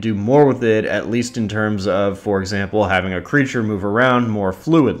and you could do more with it, at least in terms of, for example, having a creature move around more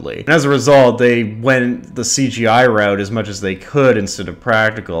fluidly. And as a result, they went the CGI route as much as they could instead of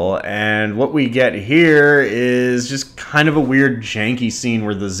practical, and what we get here is just kind of a weird janky scene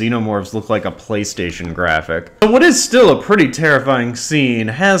where the xenomorphs look like a PlayStation graphic. But what is still a pretty terrifying scene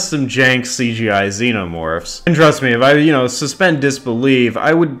has some jank CGI xenomorphs. And trust me, if I, suspend disbelief,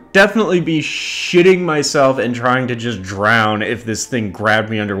 I would definitely be shitting myself and trying to just drown if this thing grabbed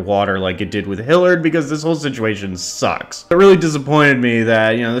me underwater like it did with Hillard, because this whole situation sucks. It really disappointed me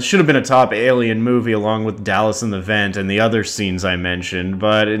that, this should have been a top Alien movie along with Dallas in the Vent and the other scenes I mentioned,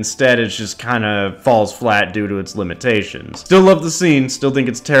 but instead it just kind of falls flat due to its limitations. Still love the scene, still think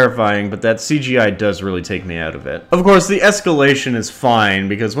it's terrifying, but that CGI does really take me out of it. Of course, the escalation is fine,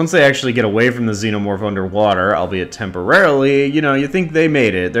 because once they actually get away from the xenomorph underwater, albeit temporarily, you think they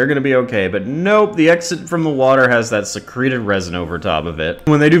made it, they're gonna be okay, but nope, the exit from the water has that secreted resin over top of it.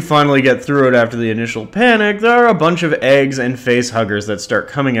 When they do finally get through it after the initial panic, there are a bunch of eggs and face huggers that start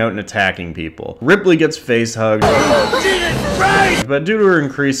coming out and attacking people. Ripley gets face hugged, but due to her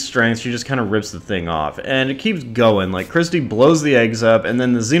increased strength, she just kind of rips the thing off, and it keeps going. Like, Christy blows the eggs up, and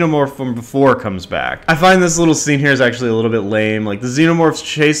then the xenomorph from before comes back. I find this little scene here is actually a little bit lame. Like, the xenomorphs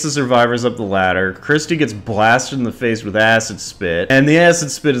chase the survivors up the ladder, Christy gets blasted in the face with acid spit, and the acid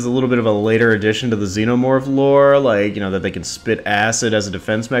spit is a little bit of a later addition to the xenomorph lore, like, that they can spit acid as a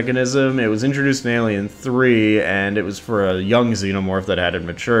defense mechanism. It was introduced in Alien 3, and it was for a young xenomorph that hadn't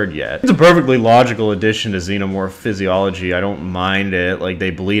matured yet. It's a perfectly logical addition to xenomorph physiology. I don't mind it. Like,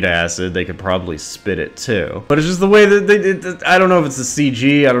 they bleed acid, they could probably spit it too. But it's just the way that I don't know if it's the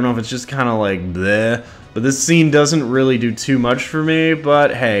CG, I don't know if it's just kind of like bleh. But this scene doesn't really do too much for me,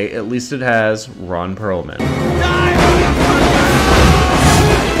 but hey, at least it has Ron Perlman.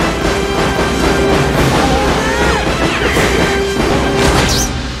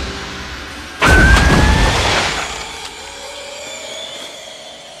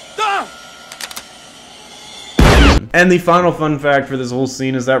 And the final fun fact for this whole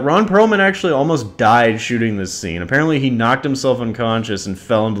scene is that Ron Perlman actually almost died shooting this scene. Apparently he knocked himself unconscious and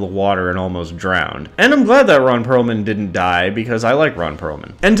fell into the water and almost drowned. And I'm glad that Ron Perlman didn't die, because I like Ron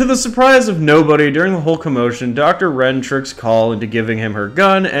Perlman. And to the surprise of nobody, during the whole commotion, Dr. Wren tricks Call into giving him her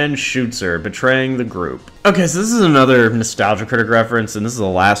gun and shoots her, betraying the group. Okay, so this is another Nostalgia Critic reference, and this is the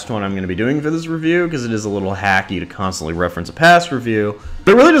last one I'm going to be doing for this review, because it is a little hacky to constantly reference a past review.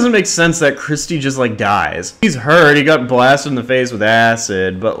 But it really doesn't make sense that Christy just, dies. He's hurt, he got blasted in the face with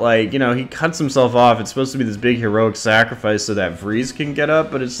acid, but, he cuts himself off. It's supposed to be this big heroic sacrifice so that Vreese can get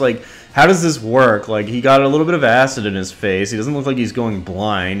up, but it's like, how does this work? Like, he got a little bit of acid in his face. He doesn't look like he's going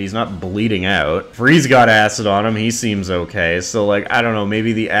blind. He's not bleeding out. Vreese got acid on him. He seems okay. So, I don't know,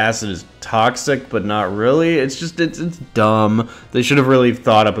 maybe the acid is toxic, but not really. It's just, it's dumb. They should have really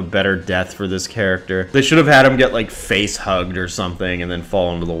thought up a better death for this character. They should have had him get, face hugged or something and then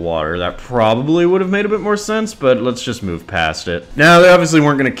fall into the water. That probably would have made a bit more sense, but let's just move past it. Now, they obviously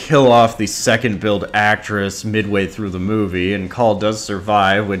weren't going to kill off the second build actress midway through the movie, and Call does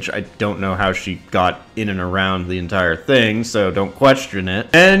survive, which I don't know how she got in and around the entire thing, so don't question it.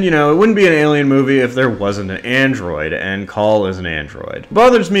 And, you know, it wouldn't be an Alien movie if there wasn't an android, and Call is an android.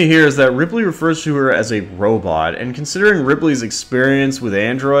 What bothers me here is that Ripley refers to her as a robot, and considering Ripley's experience with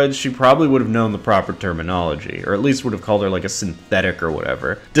androids, she probably would have known the proper terminology, or at least would have called her like a synthetic or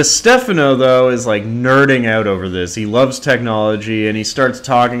whatever. DeStefano, though, is like nerding out over this. He loves technology, and he starts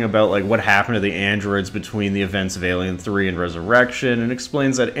talking about like what happened to the androids between the events of Alien 3 and Resurrection, and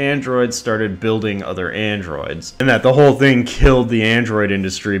explains that androids started building other androids, and that the whole thing killed the android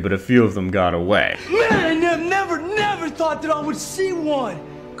industry, but a few of them got away. Man, I never thought that I would see one!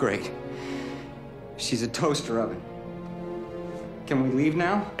 Great. She's a toaster oven. Can we leave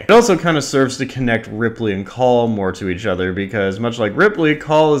now? It also kind of serves to connect Ripley and Call more to each other because, much like Ripley,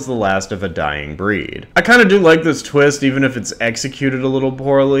 Call is the last of a dying breed. I kind of do like this twist, even if it's executed a little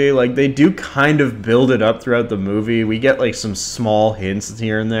poorly. Like, they do kind of build it up throughout the movie. We get, like, some small hints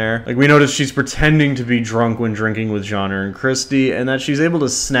here and there. Like, we notice she's pretending to be drunk when drinking with Genre and Christie, and that she's able to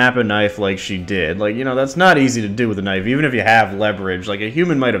snap a knife like she did. Like, you know, that's not easy to do with a knife, even if you have leverage. Like, a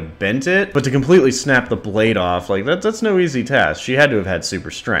human might have bent it, but to completely snap the blade off, like, that's no easy task. She had to have had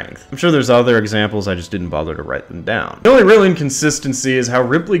super strength. I'm sure there's other examples, I just didn't bother to write them down. The only real inconsistency is how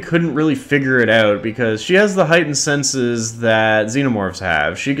Ripley couldn't really figure it out because she has the heightened senses that xenomorphs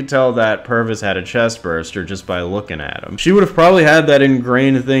have. She could tell that Purvis had a chest burster just by looking at him. She would have probably had that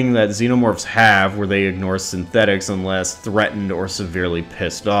ingrained thing that xenomorphs have where they ignore synthetics unless threatened or severely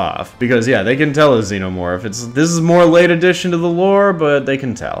pissed off. Because yeah, they can tell a xenomorph. This is more late addition to the lore, but they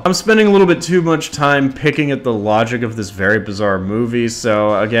can tell. I'm spending a little bit too much time picking at the logic of this very bizarre movie,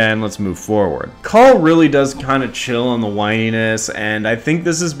 so again, let's move forward. Call really does kind of chill on the whininess, and I think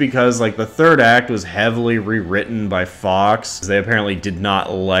this is because like the third act was heavily rewritten by Fox. They apparently did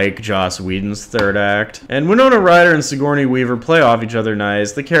not like Joss Whedon's third act. And Winona Ryder and Sigourney Weaver play off each other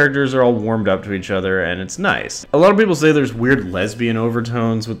nice. The characters are all warmed up to each other, and it's nice. A lot of people say there's weird lesbian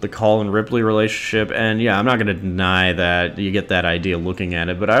overtones with the Call and Ripley relationship, and yeah, I'm not gonna deny that you get that idea looking at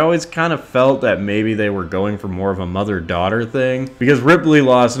it, but I always kind of felt that maybe they were going for more of a mother-daughter thing, because Ripley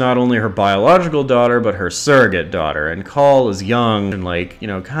lost not only her biological daughter, but her surrogate daughter, and Call is young and like, you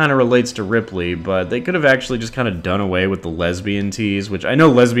know, kind of relates to Ripley, but they could have actually just kind of done away with the lesbian tease, which I know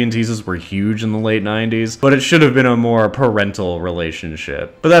lesbian teases were huge in the late 90s, but it should have been a more parental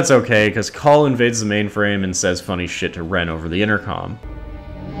relationship. But that's okay, because Call invades the mainframe and says funny shit to Ren over the intercom.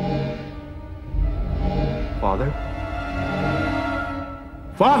 Father?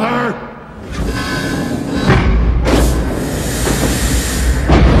 Father!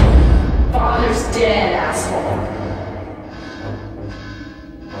 Father's dead, asshole.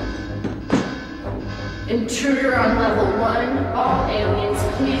 Intruder on level 1. All aliens,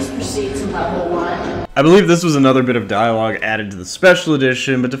 please proceed to level 1. I believe this was another bit of dialogue added to the special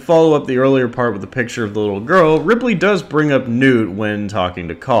edition, but to follow up the earlier part with the picture of the little girl, Ripley does bring up Newt when talking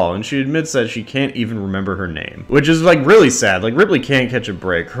to Call, and she admits that she can't even remember her name. Which is like really sad, like Ripley can't catch a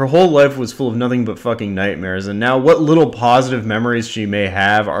break. Her whole life was full of nothing but fucking nightmares, and now what little positive memories she may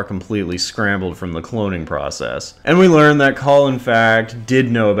have are completely scrambled from the cloning process. And we learn that Call in fact did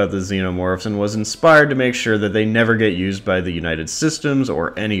know about the xenomorphs and was inspired to make sure that they never get used by the United Systems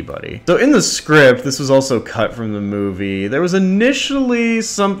or anybody. So in the script, this was also cut from the movie. There was initially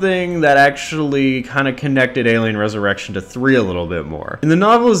something that actually kind of connected Alien Resurrection to 3 a little bit more. In the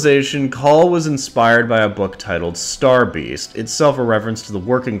novelization, Call was inspired by a book titled Star Beast, itself a reference to the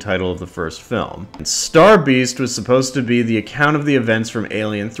working title of the first film. And Star Beast was supposed to be the account of the events from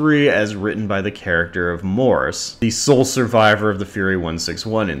Alien 3 as written by the character of Morse, the sole survivor of the Fury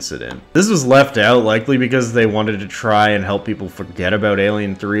 161 incident. This was left out likely because they wanted to try and help people forget about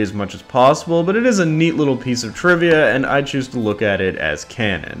Alien 3 as much as possible, but it is a neat little piece of trivia, and I choose to look at it as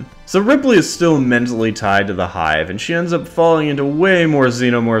canon. So Ripley is still mentally tied to the Hive, and she ends up falling into way more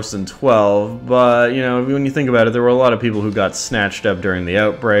xenomorphs than 12, but, you know, when you think about it, there were a lot of people who got snatched up during the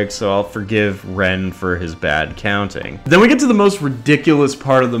outbreak, so I'll forgive Ren for his bad counting. Then we get to the most ridiculous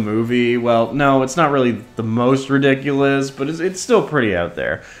part of the movie. Well, no, it's not really the most ridiculous, but it's still pretty out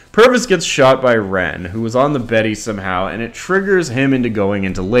there. Purvis gets shot by Ren, who was on the Betty somehow, and it triggers him into going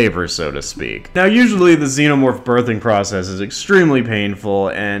into labor, so to speak. Now, usually the xenomorph birthing process is extremely painful,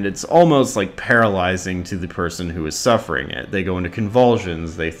 and it's almost like paralyzing to the person who is suffering it. They go into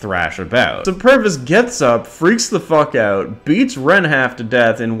convulsions, they thrash about. So Purvis gets up, freaks the fuck out, beats Ren half to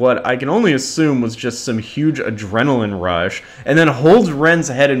death in what I can only assume was just some huge adrenaline rush, and then holds Ren's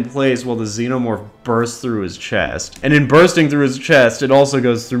head in place while the xenomorph bursts through his chest. And in bursting through his chest, it also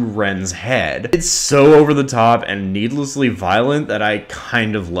goes through Ren's head. It's so over the top and needlessly violent that I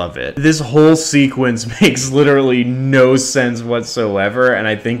kind of love it. This whole sequence sequence makes literally no sense whatsoever, and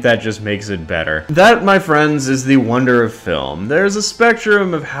I think that just makes it better. That, my friends, is the wonder of film. There's a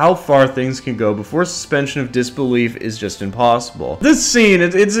spectrum of how far things can go before suspension of disbelief is just impossible. This scene,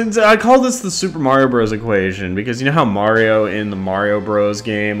 I call this the Super Mario Bros. Equation, because you know how Mario in the Mario Bros.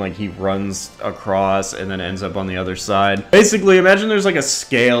 Game, like, he runs across and then ends up on the other side? Basically, imagine there's like a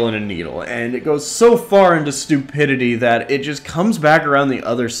scale and a needle, and it goes so far into stupidity that it just comes back around the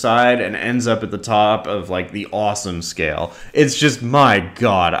other side and ends up at the top of, like, the awesome scale. It's just, my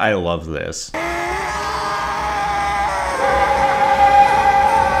god, I love this.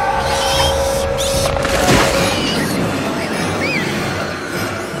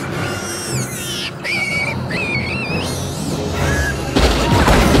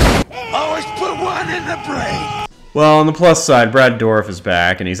 Always put one in the brain. Well, on the plus side, Brad Dourif is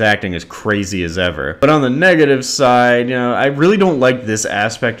back, and he's acting as crazy as ever. But on the negative side, you know, I really don't like this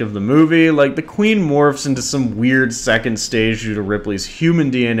aspect of the movie. Like, the Queen morphs into some weird second stage due to Ripley's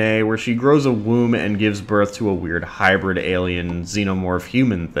human DNA, where she grows a womb and gives birth to a weird hybrid alien xenomorph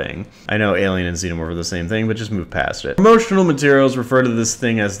human thing. I know alien and xenomorph are the same thing, but just move past it. Promotional materials refer to this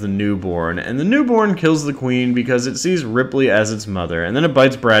thing as the newborn, and the newborn kills the Queen because it sees Ripley as its mother, and then it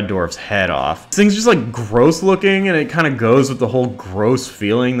bites Brad Dourif's head off. This thing's just, like, gross looking, and it kind of goes with the whole gross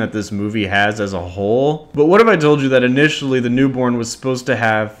feeling that this movie has as a whole. But what if I told you that initially the newborn was supposed to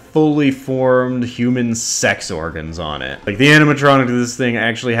have fully formed human sex organs on it? Like, the animatronic of this thing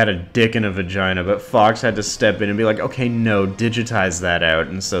actually had a dick and a vagina, but Fox had to step in and be like, okay, no, digitize that out,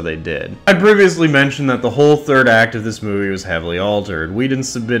 and so they did. I previously mentioned that the whole third act of this movie was heavily altered. Whedon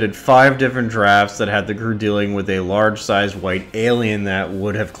submitted 5 different drafts that had the crew dealing with a large-sized white alien that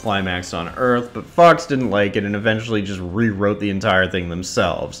would have climaxed on Earth, but Fox didn't like it and eventually just rewrote the entire thing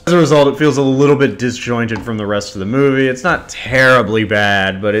themselves. As a result, it feels a little bit disjointed from the rest of the movie. It's not terribly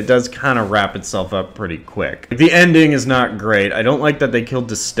bad, but it does kind of wrap itself up pretty quick. The ending is not great. I don't like that they killed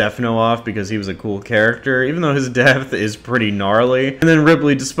DiStefano off because he was a cool character, even though his death is pretty gnarly. And then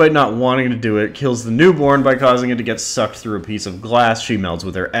Ripley, despite not wanting to do it, kills the newborn by causing it to get sucked through a piece of glass she melts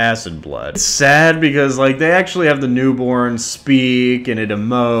with her acid blood. It's sad because, like, they actually have the newborn speak and it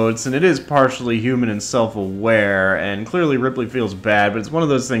emotes, and it is partially human and self-aware, and clearly Ripley feels bad, but it's one of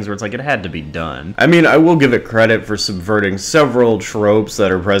those things where it's like, it had to be done. I mean, I will give it credit for subverting several tropes that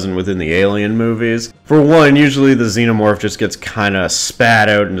are present within the Alien movies. For one, usually the xenomorph just gets kind of spat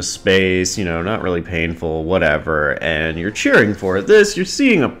out into space, you know, not really painful, whatever, and you're cheering for it. This, you're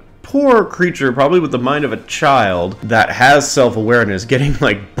seeing a poor creature, probably with the mind of a child, that has self-awareness, getting,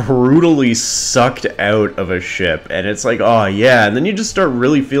 like, brutally sucked out of a ship, and it's like, oh yeah, and then you just start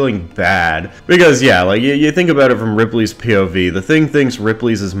really feeling bad, because yeah, like, you think about it from Ripley's POV, the thing thinks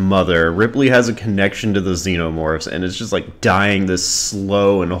Ripley's his mother, Ripley has a connection to the xenomorphs, and it's just, like, dying this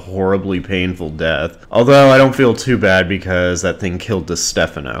slow and horribly painful death, although I don't feel too bad because that thing killed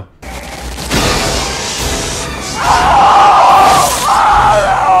DiStefano.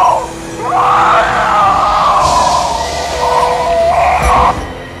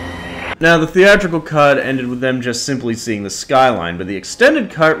 Now, the theatrical cut ended with them just simply seeing the skyline, but the extended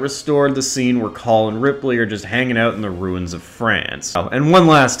cut restored the scene where Call and Ripley are just hanging out in the ruins of France. Oh, and one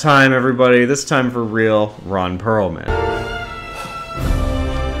last time, everybody, this time for real, Ron Perlman.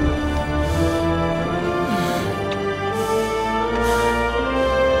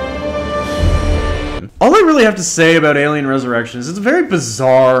 All I really have to say about Alien Resurrection is it's a very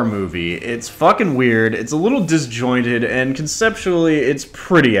bizarre movie. It's fucking weird, it's a little disjointed, and conceptually, it's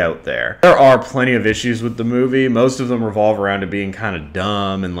pretty out there. There are plenty of issues with the movie. Most of them revolve around it being kind of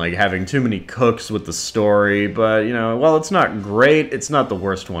dumb and, like, having too many cooks with the story, but, you know, while it's not great, it's not the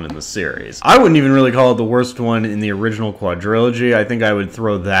worst one in the series. I wouldn't even really call it the worst one in the original Quadrilogy. I think I would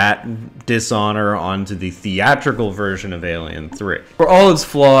throw that dishonor onto the theatrical version of Alien 3. For all its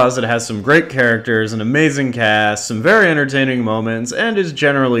flaws, it has some great characters, an amazing cast, some very entertaining moments, and is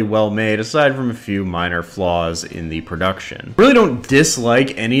generally well made aside from a few minor flaws in the production. I really don't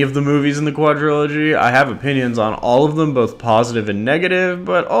dislike any of the movies in the Quadrilogy. I have opinions on all of them, both positive and negative,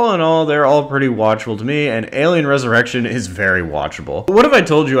 but all in all, they're all pretty watchable to me, and Alien Resurrection is very watchable. What if I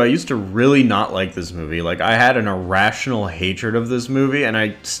told you I used to really not like this movie? Like, I had an irrational hatred of this movie, and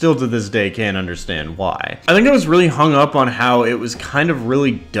I still to this day can't understand why. I think I was really hung up on how it was kind of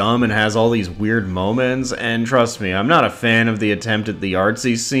really dumb and has all these weird moments, moments, and trust me, I'm not a fan of the attempt at the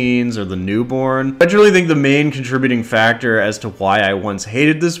artsy scenes or the newborn. I truly think the main contributing factor as to why I once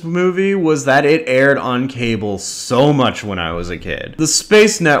hated this movie was that it aired on cable so much when I was a kid. The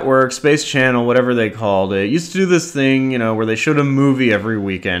Space Network, Space Channel, whatever they called it, used to do this thing, you know, where they showed a movie every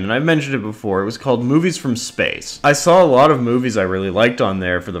weekend, and I've mentioned it before. It was called Movies from Space. I saw a lot of movies I really liked on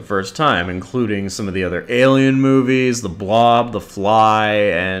there for the first time, including some of the other Alien movies, The Blob, The Fly,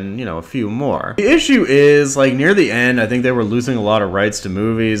 and, you know, a few more. The issue is, like, near the end, I think they were losing a lot of rights to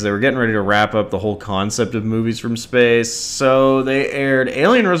movies. They were getting ready to wrap up the whole concept of movies from space, so they aired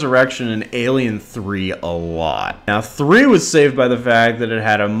Alien Resurrection and Alien 3 a lot. Now, 3 was saved by the fact that it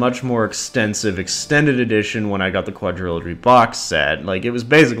had a much more extensive extended edition when I got the Quadrilogy box set. Like, it was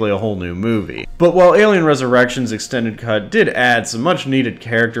basically a whole new movie. But while Alien Resurrection's extended cut did add some much needed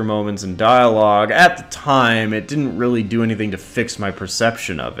character moments and dialogue, at the time, it didn't really do anything to fix my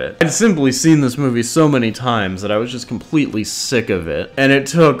perception of it. I'd simply seen this movie so many times that I was just completely sick of it, and it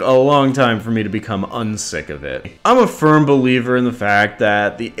took a long time for me to become unsick of it. I'm a firm believer in the fact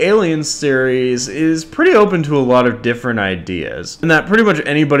that the Alien series is pretty open to a lot of different ideas, and that pretty much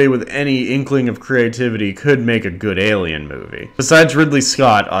anybody with any inkling of creativity could make a good Alien movie. Besides Ridley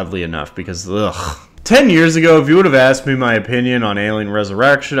Scott, oddly enough, because ugh. 10 years ago, if you would have asked me my opinion on Alien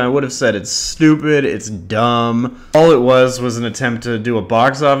Resurrection, I would have said it's stupid, it's dumb. All it was an attempt to do a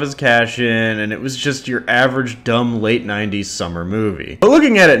box office cash-in, and it was just your average dumb late 90s summer movie. But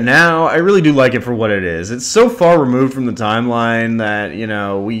looking at it now, I really do like it for what it is. It's so far removed from the timeline that, you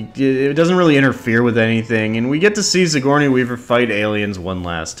know, it doesn't really interfere with anything, and we get to see Sigourney Weaver fight aliens one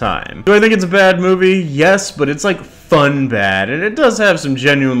last time. Do I think it's a bad movie? Yes, but it's like fun bad, and it does have some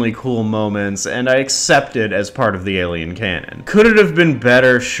genuinely cool moments, and I accept it as part of the Alien canon. Could it have been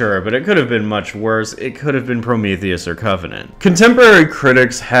better? Sure, but it could have been much worse. It could have been Prometheus or Covenant. Contemporary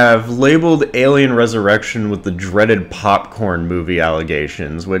critics have labeled Alien Resurrection with the dreaded popcorn movie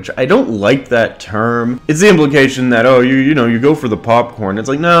allegations, which I don't like that term. It's the implication that, oh, you know, you go for the popcorn. It's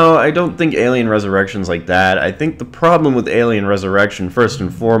like, no, I don't think Alien Resurrection's like that. I think the problem with Alien Resurrection, first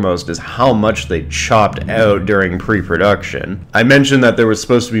and foremost, is how much they chopped out during pre-production. I mentioned that there was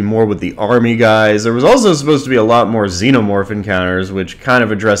supposed to be more with the army guys. There was also supposed to be a lot more xenomorph encounters, which kind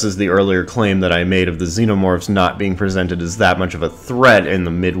of addresses the earlier claim that I made of the xenomorphs not being presented as that much of a threat in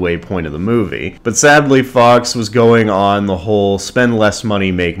the midway point of the movie. But sadly, Fox was going on the whole spend less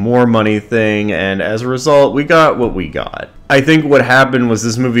money, make more money thing, and as a result, we got what we got. I think what happened was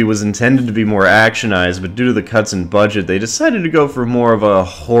this movie was intended to be more actionized, but due to the cuts in budget, they decided to go for more of a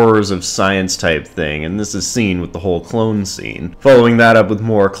horrors of science type thing, and this is seen with the whole clone scene. Following that up with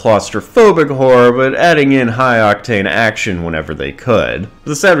more claustrophobic horror, but adding in high-octane action whenever they could.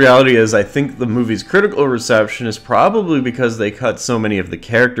 The sad reality is, I think the movie's critical reception is probably because they cut so many of the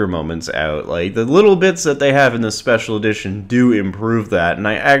character moments out. Like, the little bits that they have in this special edition do improve that, and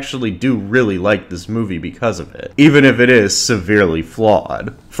I actually do really like this movie because of it, even if it is severely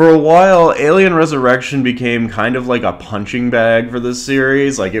flawed. For a while, Alien Resurrection became kind of like a punching bag for this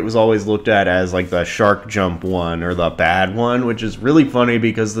series. Like, it was always looked at as like the shark jump one or the bad one, which is really funny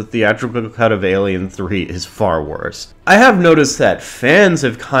because the theatrical cut of Alien 3 is far worse. I have noticed that fans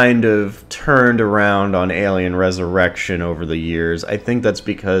have kind of turned around on Alien Resurrection over the years. I think that's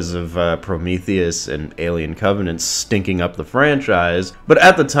because of Prometheus and Alien Covenant stinking up the franchise. But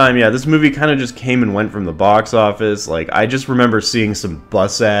at the time, yeah, this movie kind of just came and went from the box office. Like, I just remember seeing some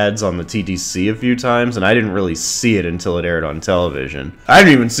bus ads on the TTC a few times, and I didn't really see it until it aired on television. I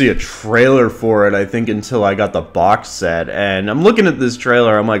didn't even see a trailer for it, I think, until I got the box set, and I'm looking at this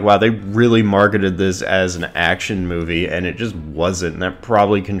trailer, I'm like, wow, they really marketed this as an action movie, and it just wasn't, and that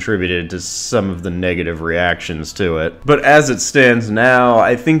probably contributed to some of the negative reactions to it. But as it stands now,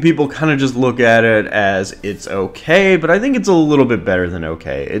 I think people kind of just look at it as it's okay, but I think it's a little bit better than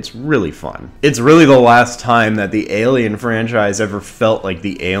okay. It's really fun. It's really the last time that the Alien franchise ever felt like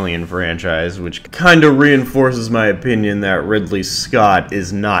the Alien franchise, which kind of reinforces my opinion that Ridley Scott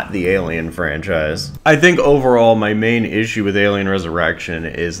is not the Alien franchise. I think overall my main issue with Alien Resurrection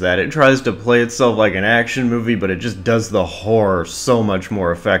is that it tries to play itself like an action movie, but it just does the horror so much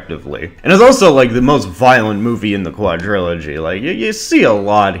more effectively. And it's also like the most violent movie in the quadrilogy. Like, you see a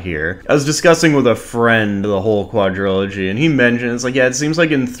lot here. I was discussing with a friend the whole quadrilogy, and he mentioned, it's like, yeah, it seems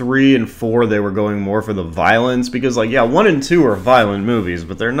like in 3 and 4 they were going more for the violence, because like, yeah, 1 and 2 are violent movies, movies,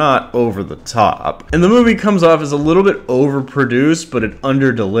 but they're not over the top. And the movie comes off as a little bit overproduced, but it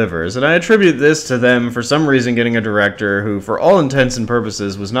under-delivers, and I attribute this to them for some reason getting a director who, for all intents and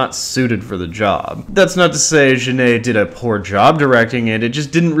purposes, was not suited for the job. That's not to say Genet did a poor job directing it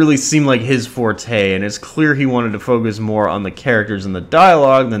just didn't really seem like his forte, and it's clear he wanted to focus more on the characters and the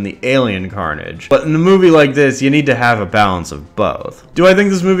dialogue than the alien carnage. But in a movie like this, you need to have a balance of both. Do I think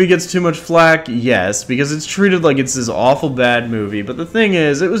this movie gets too much flack? Yes, because it's treated like it's this awful bad movie, but the thing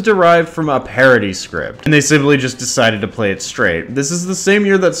is, it was derived from a parody script, and they simply just decided to play it straight. This is the same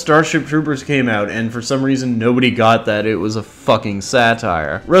year that Starship Troopers came out, and for some reason nobody got that it was a fucking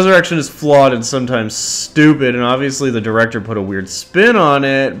satire. Resurrection is flawed and sometimes stupid, and obviously the director put a weird spin on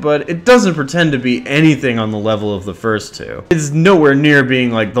it, but it doesn't pretend to be anything on the level of the first two. It's nowhere near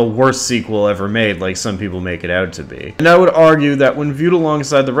being like the worst sequel ever made like some people make it out to be. And I would argue that when viewed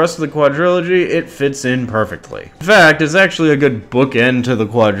alongside the rest of the quadrilogy, it fits in perfectly. In fact, it's actually a good bookend to the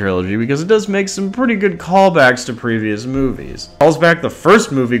quadrilogy because it does make some pretty good callbacks to previous movies. It calls back the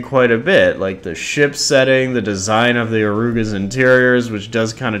first movie quite a bit, like the ship setting, the design of the Aruga's interiors, which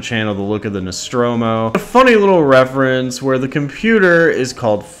does kind of channel the look of the Nostromo. A funny little reference where the computer is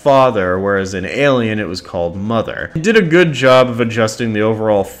called Father, whereas in Alien it was called Mother. It did a good job of adjusting the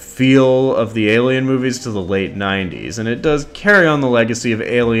overall feel of the Alien movies to the late 90s, and it does carry on the legacy of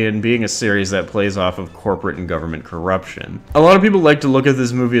Alien being a series that plays off of corporate and government corruption. A lot of people like to look at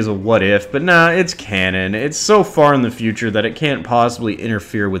this movie as a what if, but nah, it's canon. It's so far in the future that it can't possibly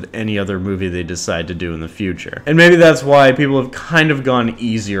interfere with any other movie they decide to do in the future. And maybe that's why people have kind of gone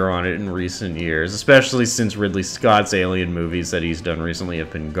easier on it in recent years, especially since Ridley Scott's Alien movies that he's done recently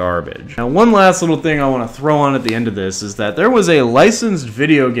have been garbage. Now, one last little thing I want to throw on at the end of this is that there was a licensed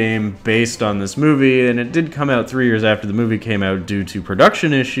video game based on this movie, and it did come out 3 years after the movie came out due to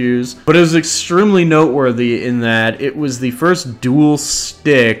production issues, but it was extremely noteworthy in that it was the first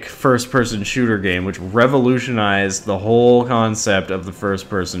dual-stick first-person shooter game, which revolutionized the whole concept of the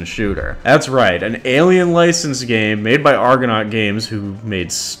first-person shooter. That's right, an Alien licensed game made by Argonaut Games, who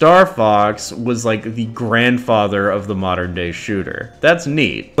made Star Fox, was like the grandfather of the modern-day shooter. That's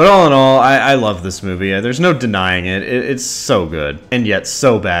neat. But all in all, I love this movie. There's no denying it. It's so good, and yet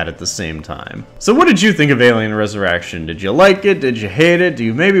so bad at the same time. So what did you think of Alien Resurrection? Did you like it? Did you hate it? Do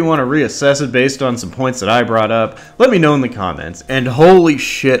you maybe want to reassess it based on some points that I brought up? Let me know in the comments. And holy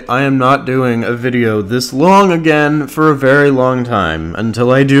shit, I am not doing a video this long again for a very long time,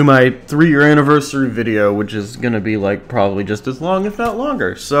 until I do my 3-year anniversary video, which is gonna be like probably just as long, if not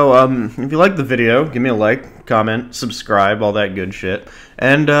longer. So if you like the video, give me a like, comment, subscribe, all that good shit,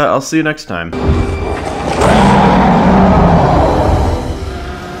 and I'll see you next time.